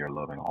wrap them in your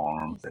loving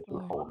arms, that you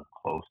would hold them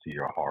close to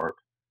your heart.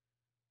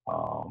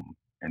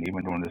 And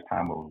even during this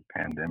time of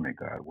pandemic,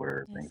 God,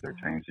 where things are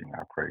changing,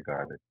 I pray,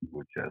 God, that you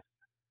would just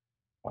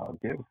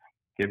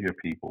give your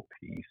people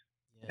peace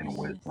and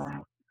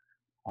wisdom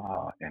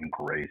and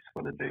grace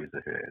for the days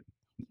ahead.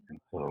 And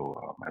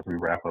so as we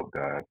wrap up,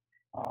 God,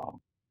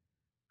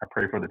 I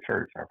pray for the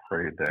church. I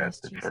pray that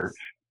the church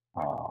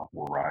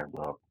will rise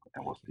up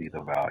and will see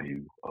the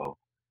value of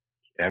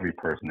every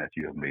person that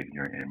you have made in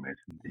your image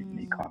and the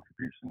unique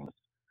contributions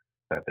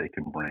that they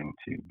can bring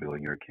to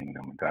building your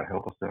kingdom. And God,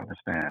 help us to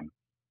understand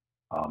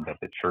that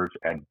the church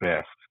at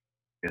best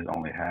is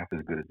only half as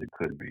good as it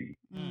could be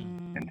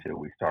until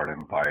we start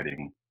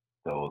inviting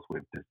those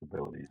with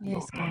disabilities and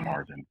those on the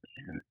margins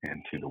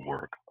into the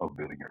work of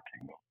building your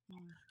kingdom.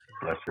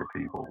 Bless your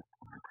people.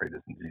 I pray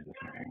this in Jesus'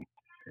 name.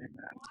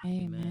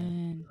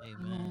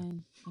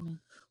 Amen.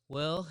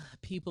 Well,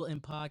 people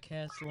in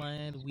podcast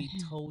land, we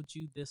told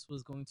you this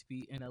was going to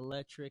be an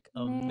electric,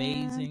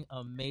 amazing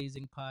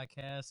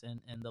podcast,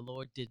 and the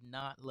Lord did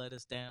not let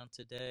us down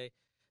today.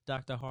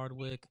 Dr.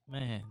 Hardwick,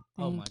 man,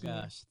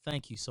 gosh,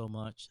 thank you so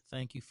much.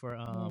 Thank you for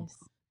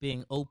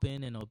being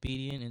open and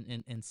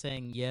obedient and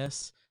saying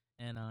yes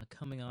and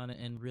coming on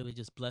and really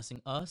just blessing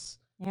us.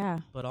 Yeah.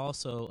 But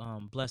also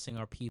blessing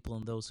our people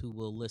and those who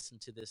will listen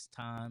to this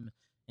time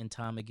and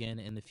time again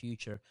in the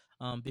future.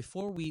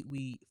 Before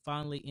we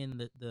finally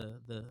end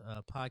the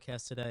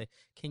podcast today,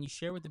 can you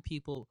share with the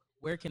people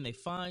where can they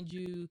find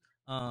you?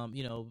 I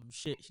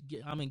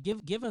mean,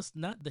 give us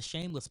not the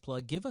shameless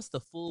plug, give us the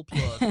full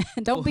plug.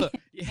 Don't be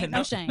Yeah,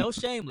 no shame. no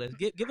shameless.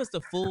 Give us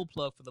the full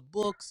plug for the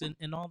books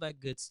and all that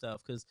good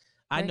stuff, because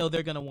I Where- know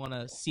they're gonna want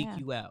to seek Yeah.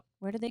 you out.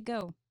 Where do they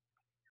go?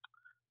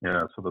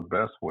 Yeah, so the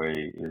best way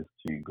is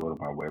to go to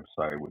my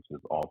website, which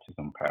is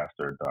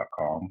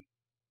autismpastor.com.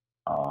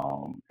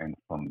 And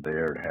from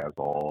there, it has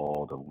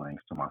all the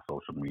links to my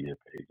social media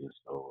pages.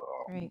 So,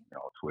 Great.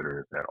 Twitter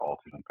is at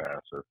Autism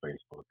Pastor,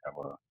 Facebook have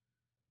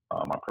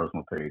my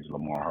personal page,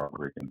 Lamar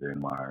Hardwick, and then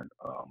my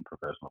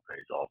professional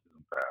page,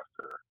 Autism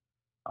Pastor.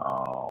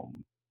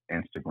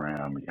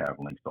 Instagram, we have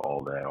links to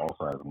all that.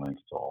 Also has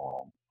links to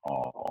all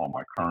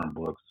my current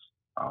books.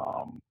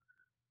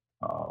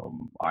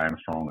 I Am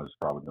Strong is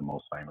probably the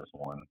most famous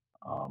one.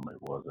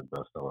 It was a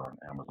bestseller on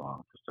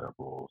Amazon for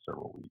several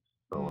weeks.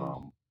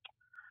 So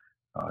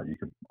you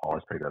can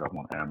always pick that up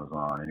on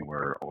Amazon,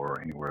 anywhere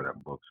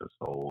that books are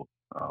sold.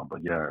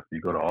 But yeah, if you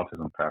go to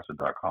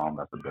autismpastor.com,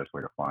 that's the best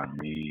way to find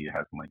me. It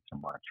has links to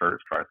my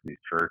church, Tri-Cities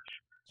Church.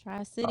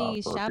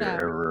 Tri-Cities, So shout if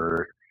out. you're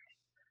ever,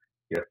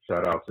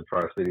 shout out to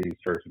Tri-Cities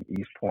Church in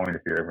East Point.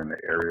 If you're ever in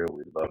the area,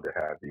 we'd love to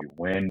have you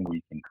when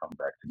we can come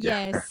back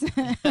together.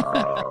 Yes.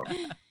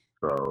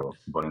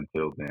 But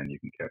until then, you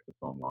can catch us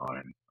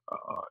online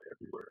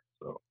everywhere.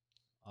 So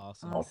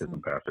Awesome. Awesome.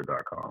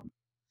 autismpastor.com.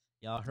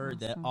 Y'all heard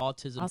that,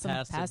 Awesome.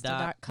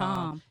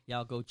 autismpastor.com.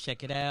 Y'all go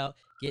check it out.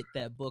 Get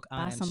that book, I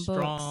Buy Am some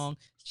Strong.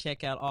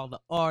 Check out all the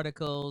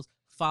articles.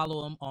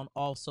 Follow them on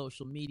all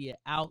social media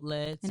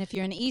outlets. And if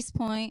you're in East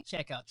Point,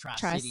 check out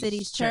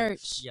Tri-Cities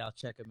Church. Y'all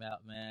check them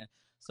out, man.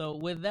 So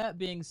with that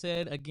being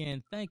said,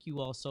 again, thank you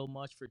all so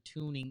much for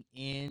tuning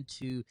in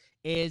to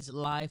Edge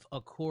Life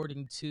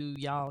According to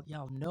y'all.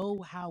 Y'all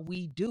know how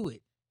we do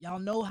it. Y'all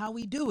know how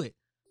we do it.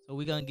 So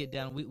we're going to get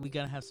down. We're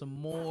going to have some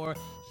more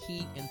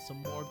heat and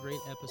some more great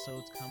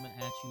episodes coming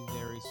at you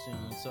very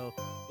soon. So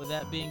with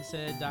that being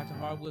said, Dr.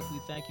 Hardwick, we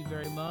thank you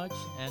very much.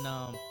 And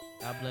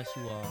God bless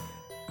you all.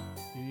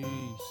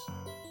 Peace.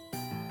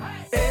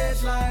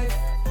 Edge life,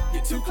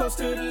 you're too close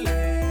to the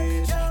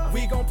ledge.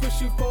 We gon'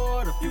 push you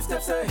forward a few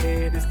steps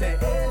ahead. It's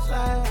that edge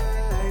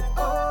life.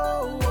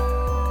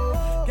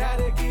 Oh,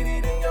 gotta get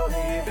it in your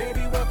head,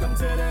 baby. Welcome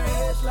to the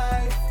edge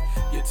life.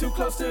 You're too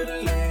close to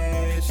the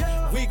ledge.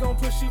 We gon'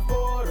 push you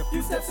forward a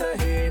few steps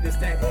ahead. It's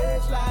that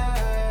edge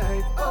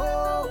life.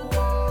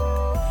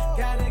 Oh,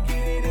 gotta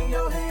get it in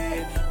your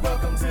head.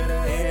 Welcome to the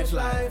edge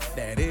life.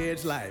 That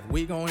edge life.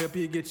 We gon' help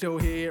you get your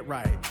head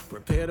right.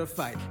 Prepare to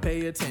fight.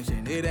 Pay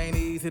attention. It ain't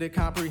easy to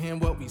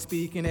comprehend what we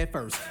speaking at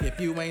first. If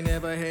you ain't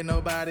never had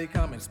nobody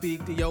come and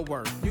speak to your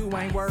worth, you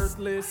ain't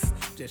worthless.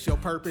 Just your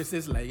purpose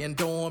is laying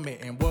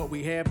dormant, and what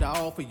we have to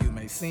offer you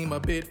may seem a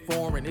bit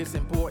foreign. It's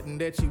important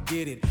that you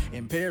get it.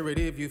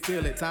 Imperative you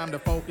feel it. Time to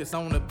focus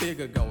on the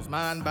bigger goals,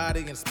 mind,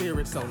 body, and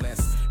spirit. So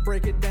let's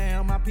break it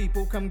down. My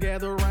people, come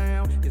gather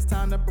around. It's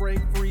time to break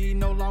free.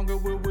 No longer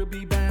will we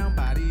be bound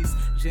by these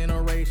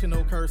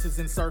generational curses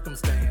and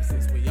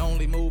circumstances. We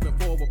only moving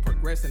forward,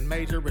 progressing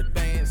major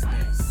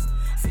advancements.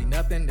 See,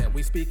 nothing that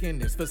we speaking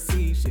is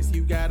facetious.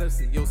 You gotta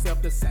see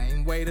yourself the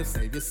same way the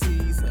Savior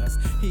sees us.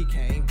 He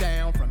came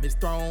down from his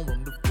throne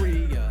room to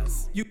free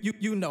us.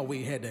 You know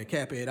we had to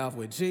cap it off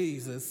with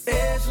Jesus.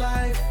 Edge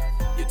life,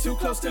 you're too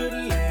close to the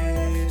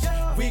ledge.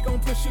 We gon'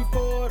 push you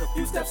forward a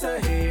few steps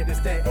ahead. It's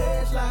that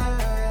edge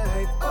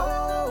life.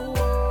 Oh,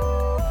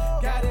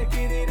 gotta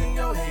get it in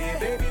your head,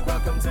 baby.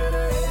 Welcome to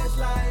the edge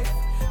life.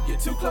 You're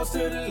too close to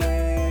the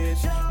ledge.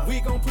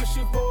 We gon' push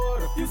you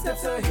forward a few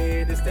steps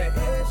ahead. It's that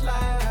edge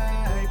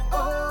life.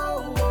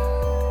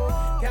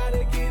 Oh,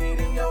 gotta get it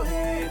in your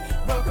head.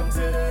 Welcome to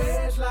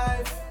the edge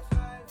life.